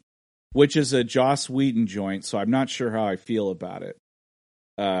me, which is a Joss Whedon joint, so I'm not sure how I feel about it.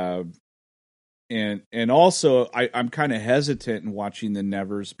 And also I'm kind of hesitant in watching The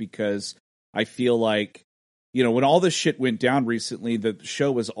Nevers because I feel like, when all this shit went down recently, the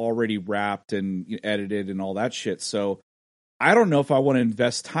show was already wrapped and edited and all that shit. So I don't know if I want to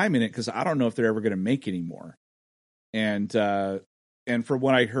invest time in it because I don't know if they're ever going to make any more. And from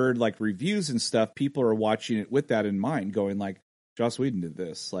what I heard, like reviews and stuff, people are watching it with that in mind, going like, Joss Whedon did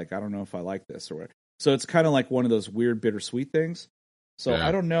this. Like, I don't know if I like this or what. So it's kind of like one of those weird bittersweet things. So yeah.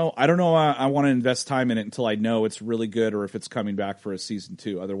 I don't know. I want to invest time in it until I know it's really good or if it's coming back for a season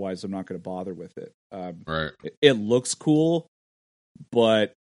 2. Otherwise, I'm not going to bother with it. Right. It looks cool,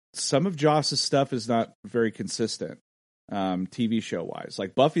 but some of Joss's stuff is not very consistent. TV show wise,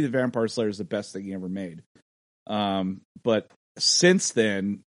 like Buffy the Vampire Slayer is the best thing he ever made. But since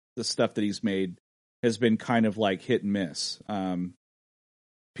then, the stuff that he's made has been kind of like hit and miss.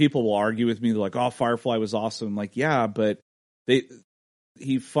 People will argue with me. They're like, "Oh, Firefly was awesome." I'm like, yeah, but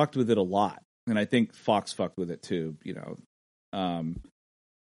he fucked with it a lot. And I think Fox fucked with it too,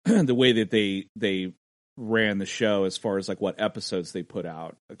 the way that they ran the show as far as like what episodes they put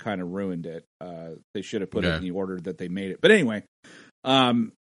out kind of ruined it. They should have put it in the order that they made it. But anyway,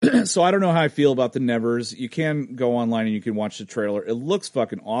 so I don't know how I feel about The Nevers. You can go online and you can watch the trailer. It looks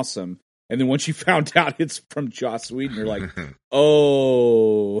fucking awesome. And then once you found out it's from Joss Whedon, you're like,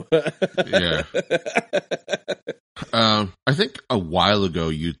 oh. Yeah. I think a while ago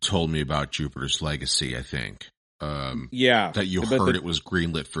you told me about Jupiter's Legacy, I think. Yeah. That you heard it was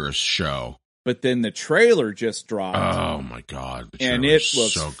greenlit for a show. But then the trailer just dropped. Oh my god. The trailer and it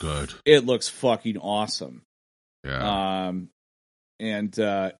looks so good. It looks fucking awesome. Yeah. And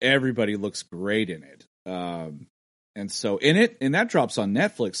everybody looks great in it. And so and that drops on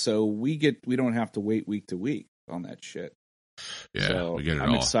Netflix, so we don't have to wait week to week on that shit. Yeah, so we get it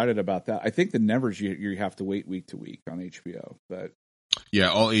I'm all. excited about that. I think The Nevers you have to wait week to week on HBO, but yeah,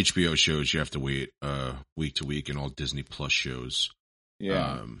 all HBO shows you have to wait week to week, and all Disney Plus shows,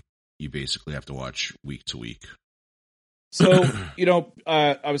 you basically have to watch week to week. So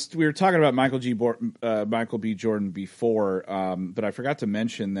we were talking about Michael B. Jordan before, but I forgot to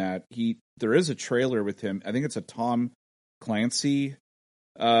mention that there is a trailer with him. I think it's a Tom Clancy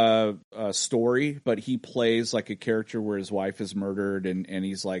story, but he plays like a character where his wife is murdered and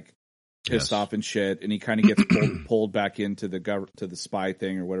he's like pissed off and shit, and he kind of gets pulled back into to the spy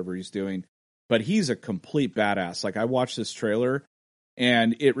thing or whatever he's doing. But he's a complete badass. Like I watched this trailer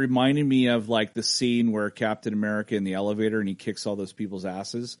and it reminded me of like the scene where Captain America in the elevator and he kicks all those people's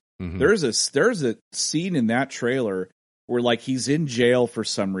asses. Mm-hmm. There's a scene in that trailer where like he's in jail for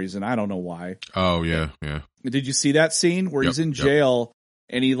some reason. I don't know why. Oh yeah. Yeah. Did you see that scene where he's in jail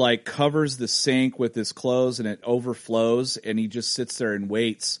and he like covers the sink with his clothes and it overflows and he just sits there and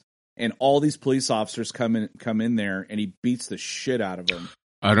waits and all these police officers come in there and he beats the shit out of them.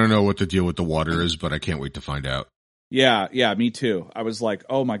 I don't know what the deal with the water is, but I can't wait to find out. Yeah, me too. I was like,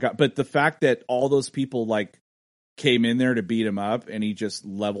 oh my God. But the fact that all those people like came in there to beat him up and he just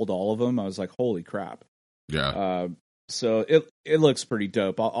leveled all of them, I was like, holy crap. Yeah. So it looks pretty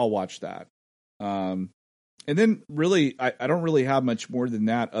dope. I'll watch that. And then really, I don't really have much more than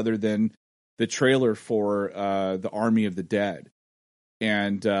that other than the trailer for the Army of the Dead.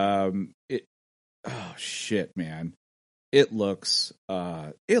 And oh shit, man. It looks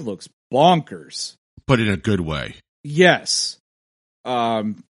bonkers. But in a good way. Yes.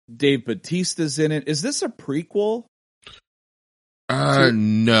 Dave Bautista's in it. Is this a prequel?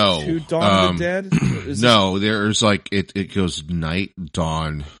 No. To Dawn of the Dead? No, there's like, it goes night,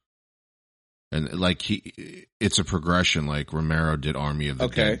 dawn, and like it's a progression, like Romero did Army of the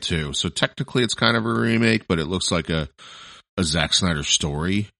Dead too. So technically it's kind of a remake, but it looks like a Zack Snyder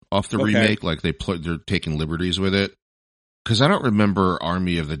story off the remake. Like they're taking liberties with it. Cause I don't remember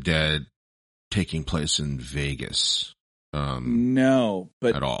Army of the Dead taking place in Vegas. No,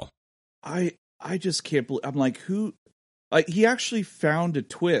 but at all. I just can't believe, I'm like, who, like, he actually found a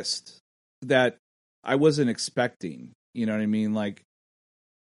twist that I wasn't expecting. You know what I mean? Like,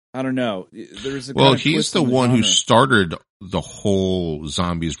 I don't know. There's a well, he's the one who started the whole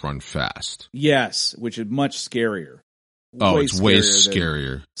Zombies Run Fast. Yes, which is much scarier. Oh, it's way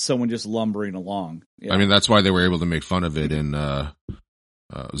scarier. Someone just lumbering along. Yeah. I mean, that's why they were able to make fun of it in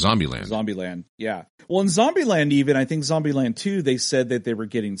Zombieland. Zombieland, yeah. Well, in Zombieland, even I think Zombieland 2, they said that they were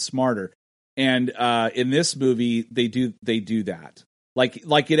getting smarter, and in this movie, they do that.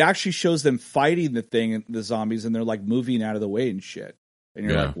 Like it actually shows them fighting the zombies, and they're like moving out of the way and shit. And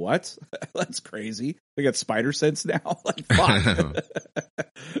you're like, what? That's crazy. They got spider sense now. Like, fuck.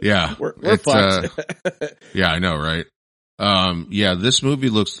 Yeah, we're fucked. Yeah, I know, right? Yeah, this movie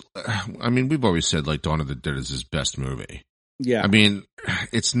looks. I mean, we've always said like Dawn of the Dead is his best movie. Yeah, I mean,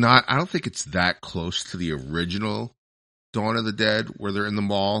 it's not. I don't think it's that close to the original Dawn of the Dead where they're in the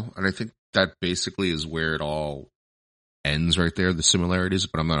mall, and I think that basically is where it all ends right there. The similarities,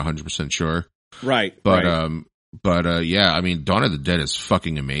 but I'm not 100% sure. Right, but right. Yeah, I mean, Dawn of the Dead is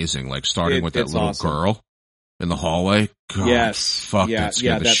fucking amazing. Like starting with that little girl in the hallway. God, yes, fuck, that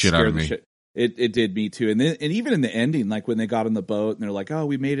scared the shit out of me. It did me too. And even in the ending, like when they got on the boat and they're like, "Oh,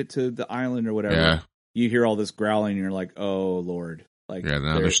 we made it to the island" or whatever. Yeah. You hear all this growling, and you're like, "Oh Lord!" Like, yeah,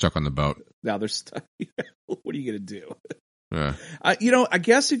 now they're stuck on the boat. Now they're stuck. What are you gonna do? Yeah. I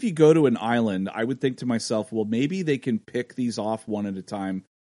guess if you go to an island, I would think to myself, well, maybe they can pick these off one at a time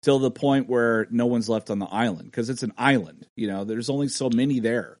till the point where no one's left on the island, because it's an island. You know, there's only so many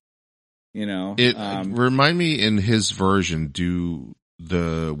there. You know, remind me, in his version, do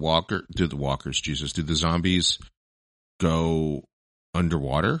the zombies go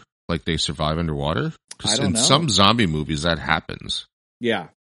underwater? Like they survive underwater? Because in some zombie movies that happens. Yeah,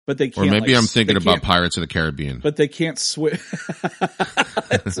 but they can't. Or maybe I'm thinking about Pirates of the Caribbean. But they can't swim.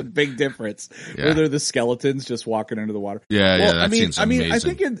 It's a big difference. Yeah. Where they're the skeletons just walking under the water. Yeah, well, yeah. I mean, I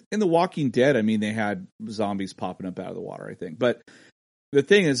think in The Walking Dead, I mean, they had zombies popping up out of the water, I think. But the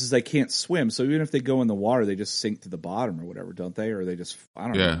thing is they can't swim. So even if they go in the water, they just sink to the bottom or whatever, don't they? Or they just, I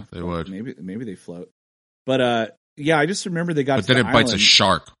don't know. Yeah, they would. Maybe they float. But yeah, I just remember they got. But then it bites a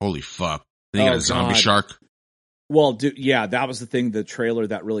shark. Holy fuck! Then you got a zombie shark. Well, yeah, that was the thing. The trailer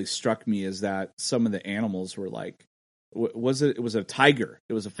that really struck me is that some of the animals were like, was it? It was a tiger.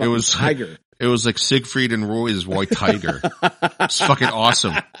 It was a fucking tiger. It was like Siegfried and Roy's white tiger. It's fucking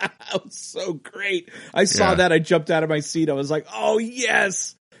awesome. That was so great. I saw that. I jumped out of my seat. I was like, oh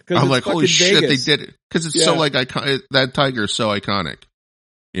yes. I'm like, holy shit, they did it. Because it's so like that tiger is so iconic.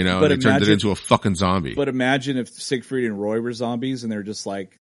 You know, they turned it into a fucking zombie. But imagine if Siegfried and Roy were zombies and they're just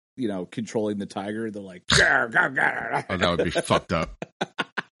like, you know, controlling the tiger. They're like, oh, that would be fucked up.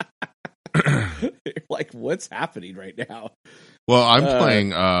 You're like, what's happening right now? Well,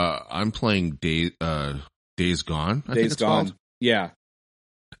 I'm playing Days Gone. Days Gone. Called. Yeah.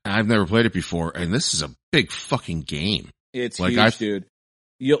 I've never played it before, and this is a big fucking game. It's like huge, dude.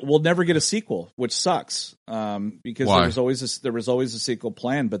 We'll never get a sequel, which sucks. Because Why? there was always a sequel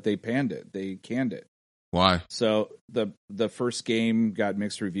planned, but they panned it. They canned it. Why? So the first game got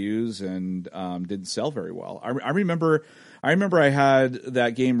mixed reviews and didn't sell very well. I remember I had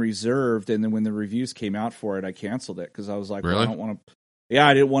that game reserved, and then when the reviews came out for it, I canceled it because I was like, really? well, I don't want to. Yeah,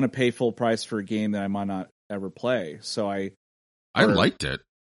 I didn't want to pay full price for a game that I might not ever play. So I liked it.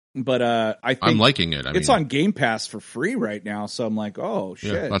 But I think I'm liking it. It's on Game Pass for free right now, so I'm like, oh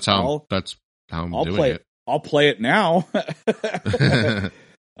shit. Yeah, that's how I'm doing it. I'll play it now.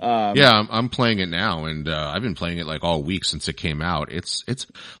 Yeah, I'm playing it now, and I've been playing it like all week since it came out. It's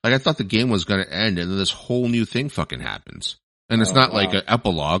like I thought the game was going to end, and then this whole new thing fucking happens, and it's not like an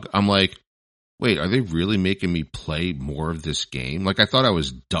epilogue. I'm like, wait, are they really making me play more of this game? Like I thought I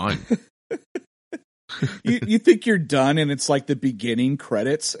was done. You think you're done, and it's like the beginning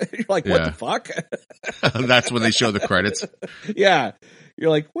credits. You're like, what the fuck? That's when they show the credits. Yeah. You're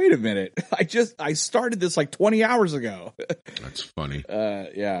like, wait a minute. I started this like 20 hours ago. That's funny.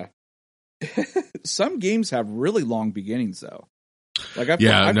 Yeah. Some games have really long beginnings though. Like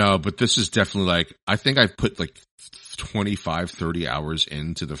but this is definitely like, I think I've put like 25, 30 hours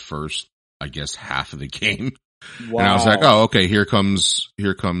into the first, I guess, half of the game. Wow. And I was like, oh, okay, here comes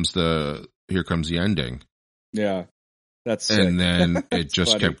the ending. Yeah. That's sick. And then it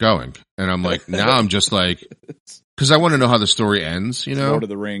just funny. kept going. And I'm like, now I'm just like, because I want to know how the story ends, you know? Lord of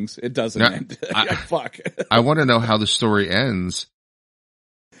the Rings. It doesn't end. Fuck. I want to know how the story ends.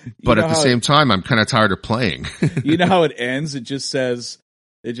 But at the same time, I'm kind of tired of playing. You know how it ends? It just says,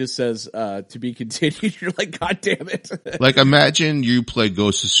 to be continued. You're like, God damn it. Like, imagine you play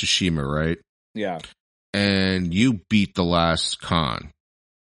Ghost of Tsushima, right? Yeah. And you beat the last Khan.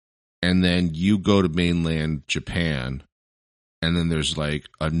 And then you go to mainland Japan. And then there's like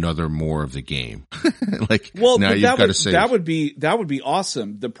another more of the game. Like, well, now you've got to say that would be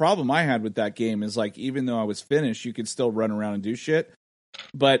awesome. The problem I had with that game is like, even though I was finished, you could still run around and do shit.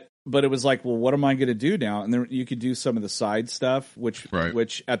 But it was like, well, what am I going to do now? And then you could do some of the side stuff, which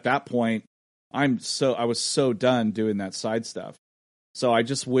at that point, I was so done doing that side stuff. So I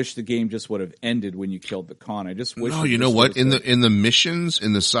just wish the game just would have ended when you killed the Khan. I just wish. No, you know what? In the missions,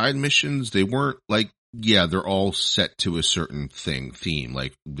 in the side missions, they weren't like, yeah, they're all set to a certain theme.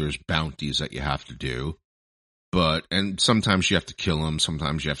 Like there's bounties that you have to do, and sometimes you have to kill them,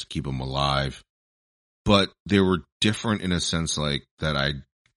 sometimes you have to keep them alive. But they were different in a sense, like that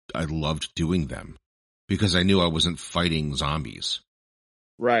I loved doing them because I knew I wasn't fighting zombies.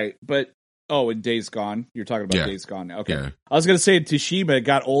 Right, but in Days Gone, you're talking about Days Gone now. Okay, yeah. I was gonna say Tsushima it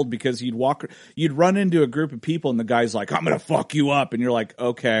got old because you'd run into a group of people and the guy's like, "I'm gonna fuck you up," and you're like,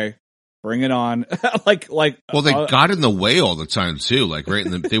 "Okay, bring it on." like. Well, they got in the way all the time too. Like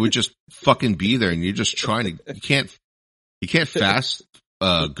they would just fucking be there, and you're just trying to. You can't fast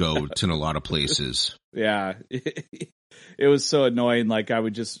go to a lot of places. Yeah, it was so annoying. Like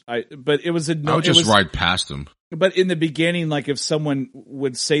but it was annoying. I would just ride past them. But in the beginning, like if someone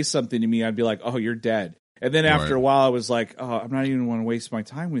would say something to me, I'd be like, "Oh, you're dead." And then after a while, I was like, "Oh, I'm not even want to waste my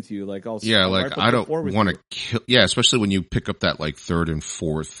time with you." Like, I don't want to kill. Yeah, especially when you pick up that like third and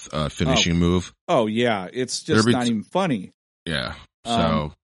fourth finishing move. Oh yeah, it's just not even funny. Yeah.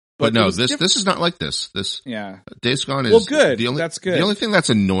 So. But no, this is not like this. Days Gone is good. That's good. The only thing that's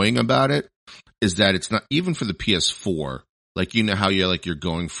annoying about it is that it's not even for the PS4. Like you know how you're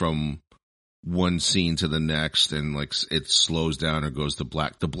going from one scene to the next, and like it slows down or goes to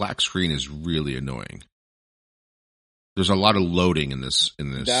black. The black screen is really annoying. There's a lot of loading in this.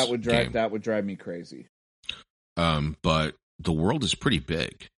 That would drive me crazy. But the world is pretty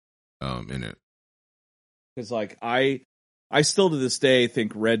big, in it. Because like I still to this day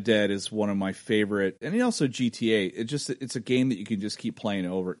think Red Dead is one of my favorite, and also GTA. It's a game that you can just keep playing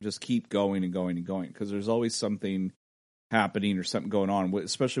over, just keep going and going and going because there's always something happening or something going on,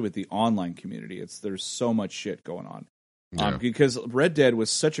 especially with the online community. There's so much shit going on. Yeah. Because Red Dead was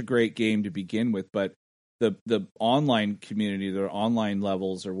such a great game to begin with, but the online community, their online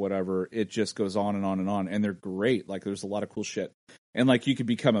levels or whatever, it just goes on and on and on, and they're great. Like there's a lot of cool shit, and like you can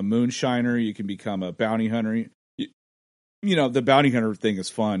become a moonshiner, you can become a bounty hunter. You know, the bounty hunter thing is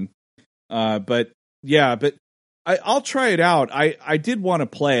fun. But I'll try it out. I did want to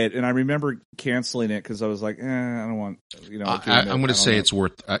play it, and I remember canceling it because I was like, I don't want, I'm going to say it's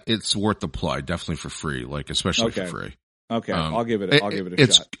worth the play, definitely for free, like especially for free. Okay, I'll give it a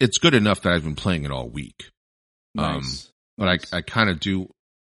shot. It's good enough that I've been playing it all week. Nice. But I kind of do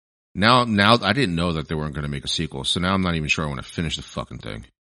now. I didn't know that they weren't going to make a sequel, so now I'm not even sure I want to finish the fucking thing.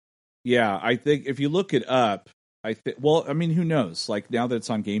 Yeah, I think if you look it up. Well, I mean, who knows? Like now that it's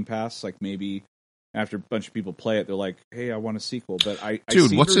on Game Pass, like maybe after a bunch of people play it, they're like, "Hey, I want a sequel." But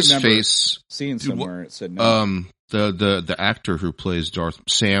what's his face? Seeing somewhere it said no. The actor who plays Darth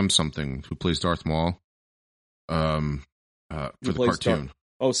Maul, for the cartoon.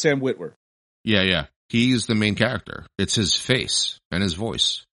 Sam Witwer. Yeah, he's the main character. It's his face and his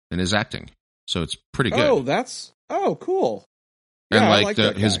voice and his acting, so it's pretty good. Cool. And yeah, like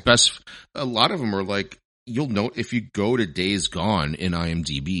his best, a lot of them are like. You'll note if you go to Days Gone in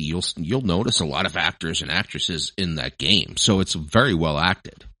IMDb, you'll notice a lot of actors and actresses in that game. So it's very well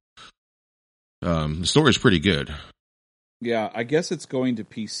acted. The story is pretty good. Yeah, I guess it's going to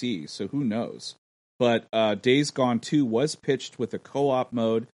PC, so who knows? But Days Gone 2 was pitched with a co-op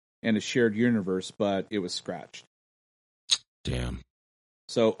mode and a shared universe, but it was scratched. Damn.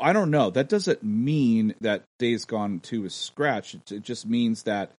 So I don't know. That doesn't mean that Days Gone 2 is scratched. It just means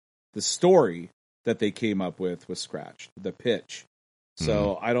that the story that they came up with was scratched, the pitch.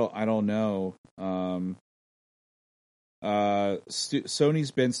 So I don't know.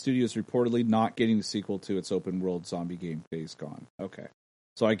 Sony's Bend Studios reportedly not getting the sequel to its open world zombie game Days Gone. Okay,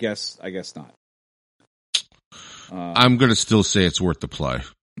 so I guess not. I'm gonna still say it's worth the play.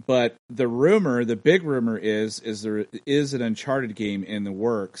 But the big rumor is there is an Uncharted game in the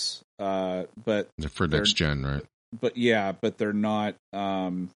works but for next gen, right? But yeah, but they're not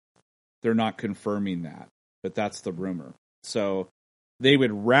confirming that. But that's the rumor. So they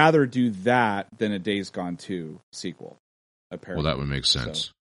would rather do that than a Days Gone 2 sequel. Apparently, Well, that would make sense.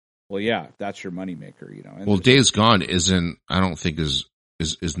 So, well, yeah, that's your moneymaker, you know. And well, Days Gone isn't. I don't think is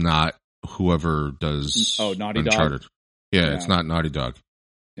not whoever does. Naughty Uncharted. Dog. Yeah, it's not Naughty Dog.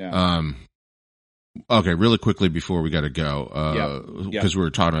 Yeah. Okay, really quickly before we got to go, because we were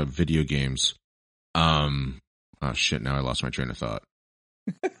talking about video games. Oh shit! Now I lost my train of thought.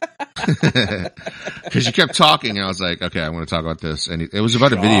 Because you kept talking, and I was like, okay, I want to talk about this, and it was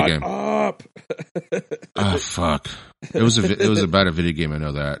about a video game. Up. Oh fuck! It was about a video game. I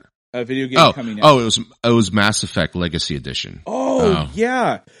know that. A video game coming out. Oh, it was Mass Effect Legacy Edition. Oh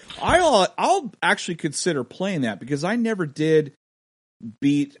yeah, I'll actually consider playing that because I never did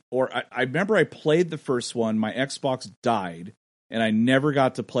beat, or I remember I played the first one. My Xbox died, and I never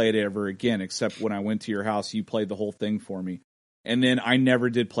got to play it ever again, except when I went to your house. You played the whole thing for me, and then I never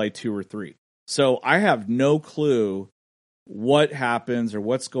did play 2 or 3. So I have no clue what happens or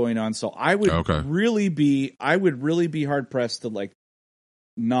what's going on. So I would really be hard pressed to like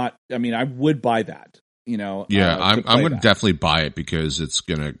not. I mean, I would buy that. You know, yeah, I'm going to definitely buy it because it's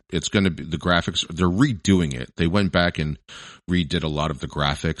gonna be the graphics. They're redoing it. They went back and redid a lot of the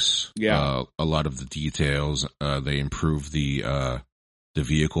graphics. Yeah, a lot of the details. They improved the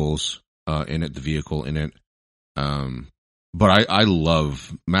vehicles in it, the vehicle in it. But I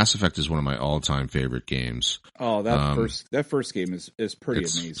love Mass Effect is one of my all-time favorite games. Oh, that first game is pretty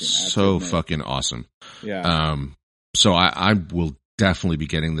amazing. So fucking awesome. Yeah. So I will definitely be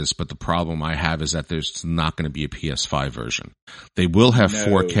getting this, but the problem I have is that there's not going to be a PS5 version. They will have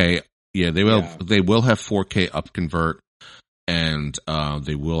 4K. Yeah, they will have 4K upconvert, and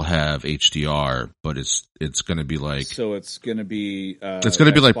they will have HDR, but it's going to be like, so it's going to be it's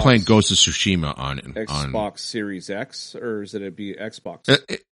going to be like playing Ghost of Tsushima on Xbox Series X, or is it be Xbox?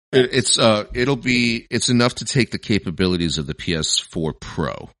 It's enough to take the capabilities of the PS4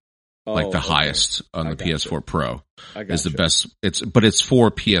 Pro. Like the highest on the PS4 Pro is the best. But it's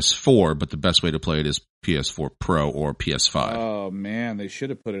for PS4, but the best way to play it is PS4 Pro or PS5. Oh man, they should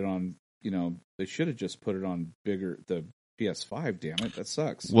have put it on, they should have just put it on the PS5, damn it. That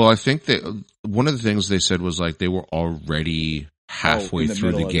sucks. Well, I think that one of the things they said was like they were already halfway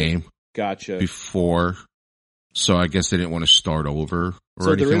through the game. Gotcha. Before. So I guess they didn't want to start over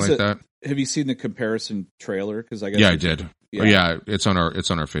or anything like that. Have you seen the comparison trailer? Because I guess I did. Yeah, it's on our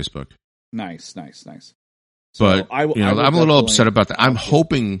Facebook. Nice. So but I'm a little upset about that. I'm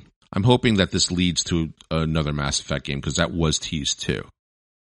hoping that this leads to another Mass Effect game because that was teased too.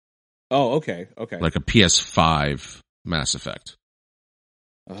 Oh, okay. Like a PS5 Mass Effect.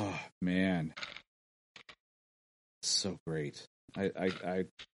 Oh man, so great. I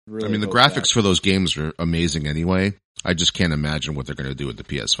really. I mean, the graphics for those games are amazing anyway. I just can't imagine what they're going to do with the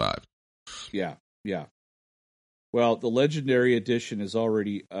PS5. Yeah. Well, the Legendary Edition is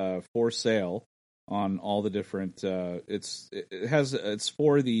already for sale on all the different. It's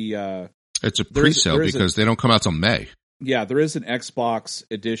for the. It's a pre-sale because they don't come out till May. Yeah, there is an Xbox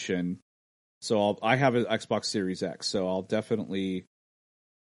edition, so I have an Xbox Series X, so I'll definitely,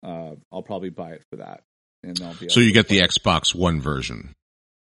 I'll probably buy it for that, and I'll be. So you get the Xbox One version.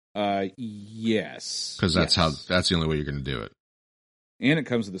 Yes, because that's the only way you're going to do it. And it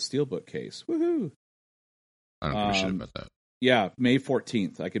comes with a steelbook case. Woohoo! I don't give a shit about that. Yeah, May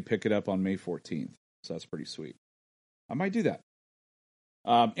 14th. I could pick it up on May 14th. So that's pretty sweet. I might do that.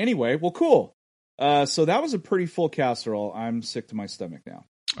 Anyway, well, cool. So that was a pretty full casserole. I'm sick to my stomach now.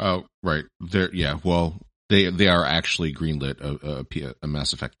 Oh, right. Well, they are actually greenlit a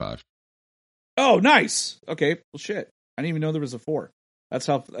Mass Effect 5. Oh, nice. Okay. Well, shit. I didn't even know there was a 4. That's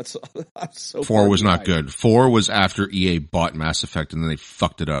so 4 was not good. 4 was after EA bought Mass Effect and then they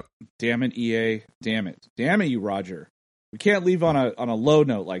fucked it up. Damn it, EA. Damn it, you, Roger. We can't leave on a low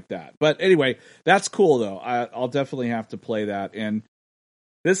note like that. But anyway, that's cool though. I'll definitely have to play that. And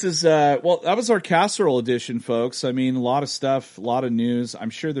this is that was our casserole edition, folks. I mean, a lot of stuff, a lot of news. I'm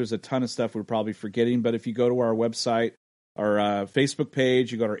sure there's a ton of stuff we're probably forgetting. But if you go to our website, our Facebook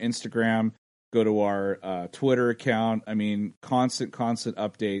page, you go to our Instagram, go to our Twitter account. I mean, constant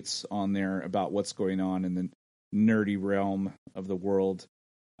updates on there about what's going on in the nerdy realm of the world.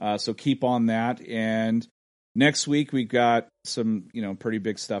 So keep on that. And next week we got some, pretty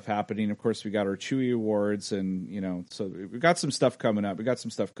big stuff happening. Of course, we got our Chewy Awards, and so we got some stuff coming up. We got some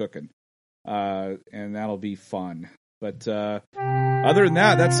stuff cooking, and that'll be fun. But other than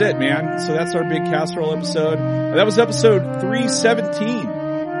that, that's it, man. So that's our big casserole episode. That was episode 317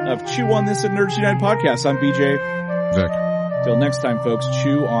 of Chew on This at Nerds United Podcast. I'm BJ. Vic. Till next time, folks.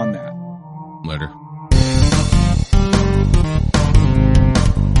 Chew on that. Later.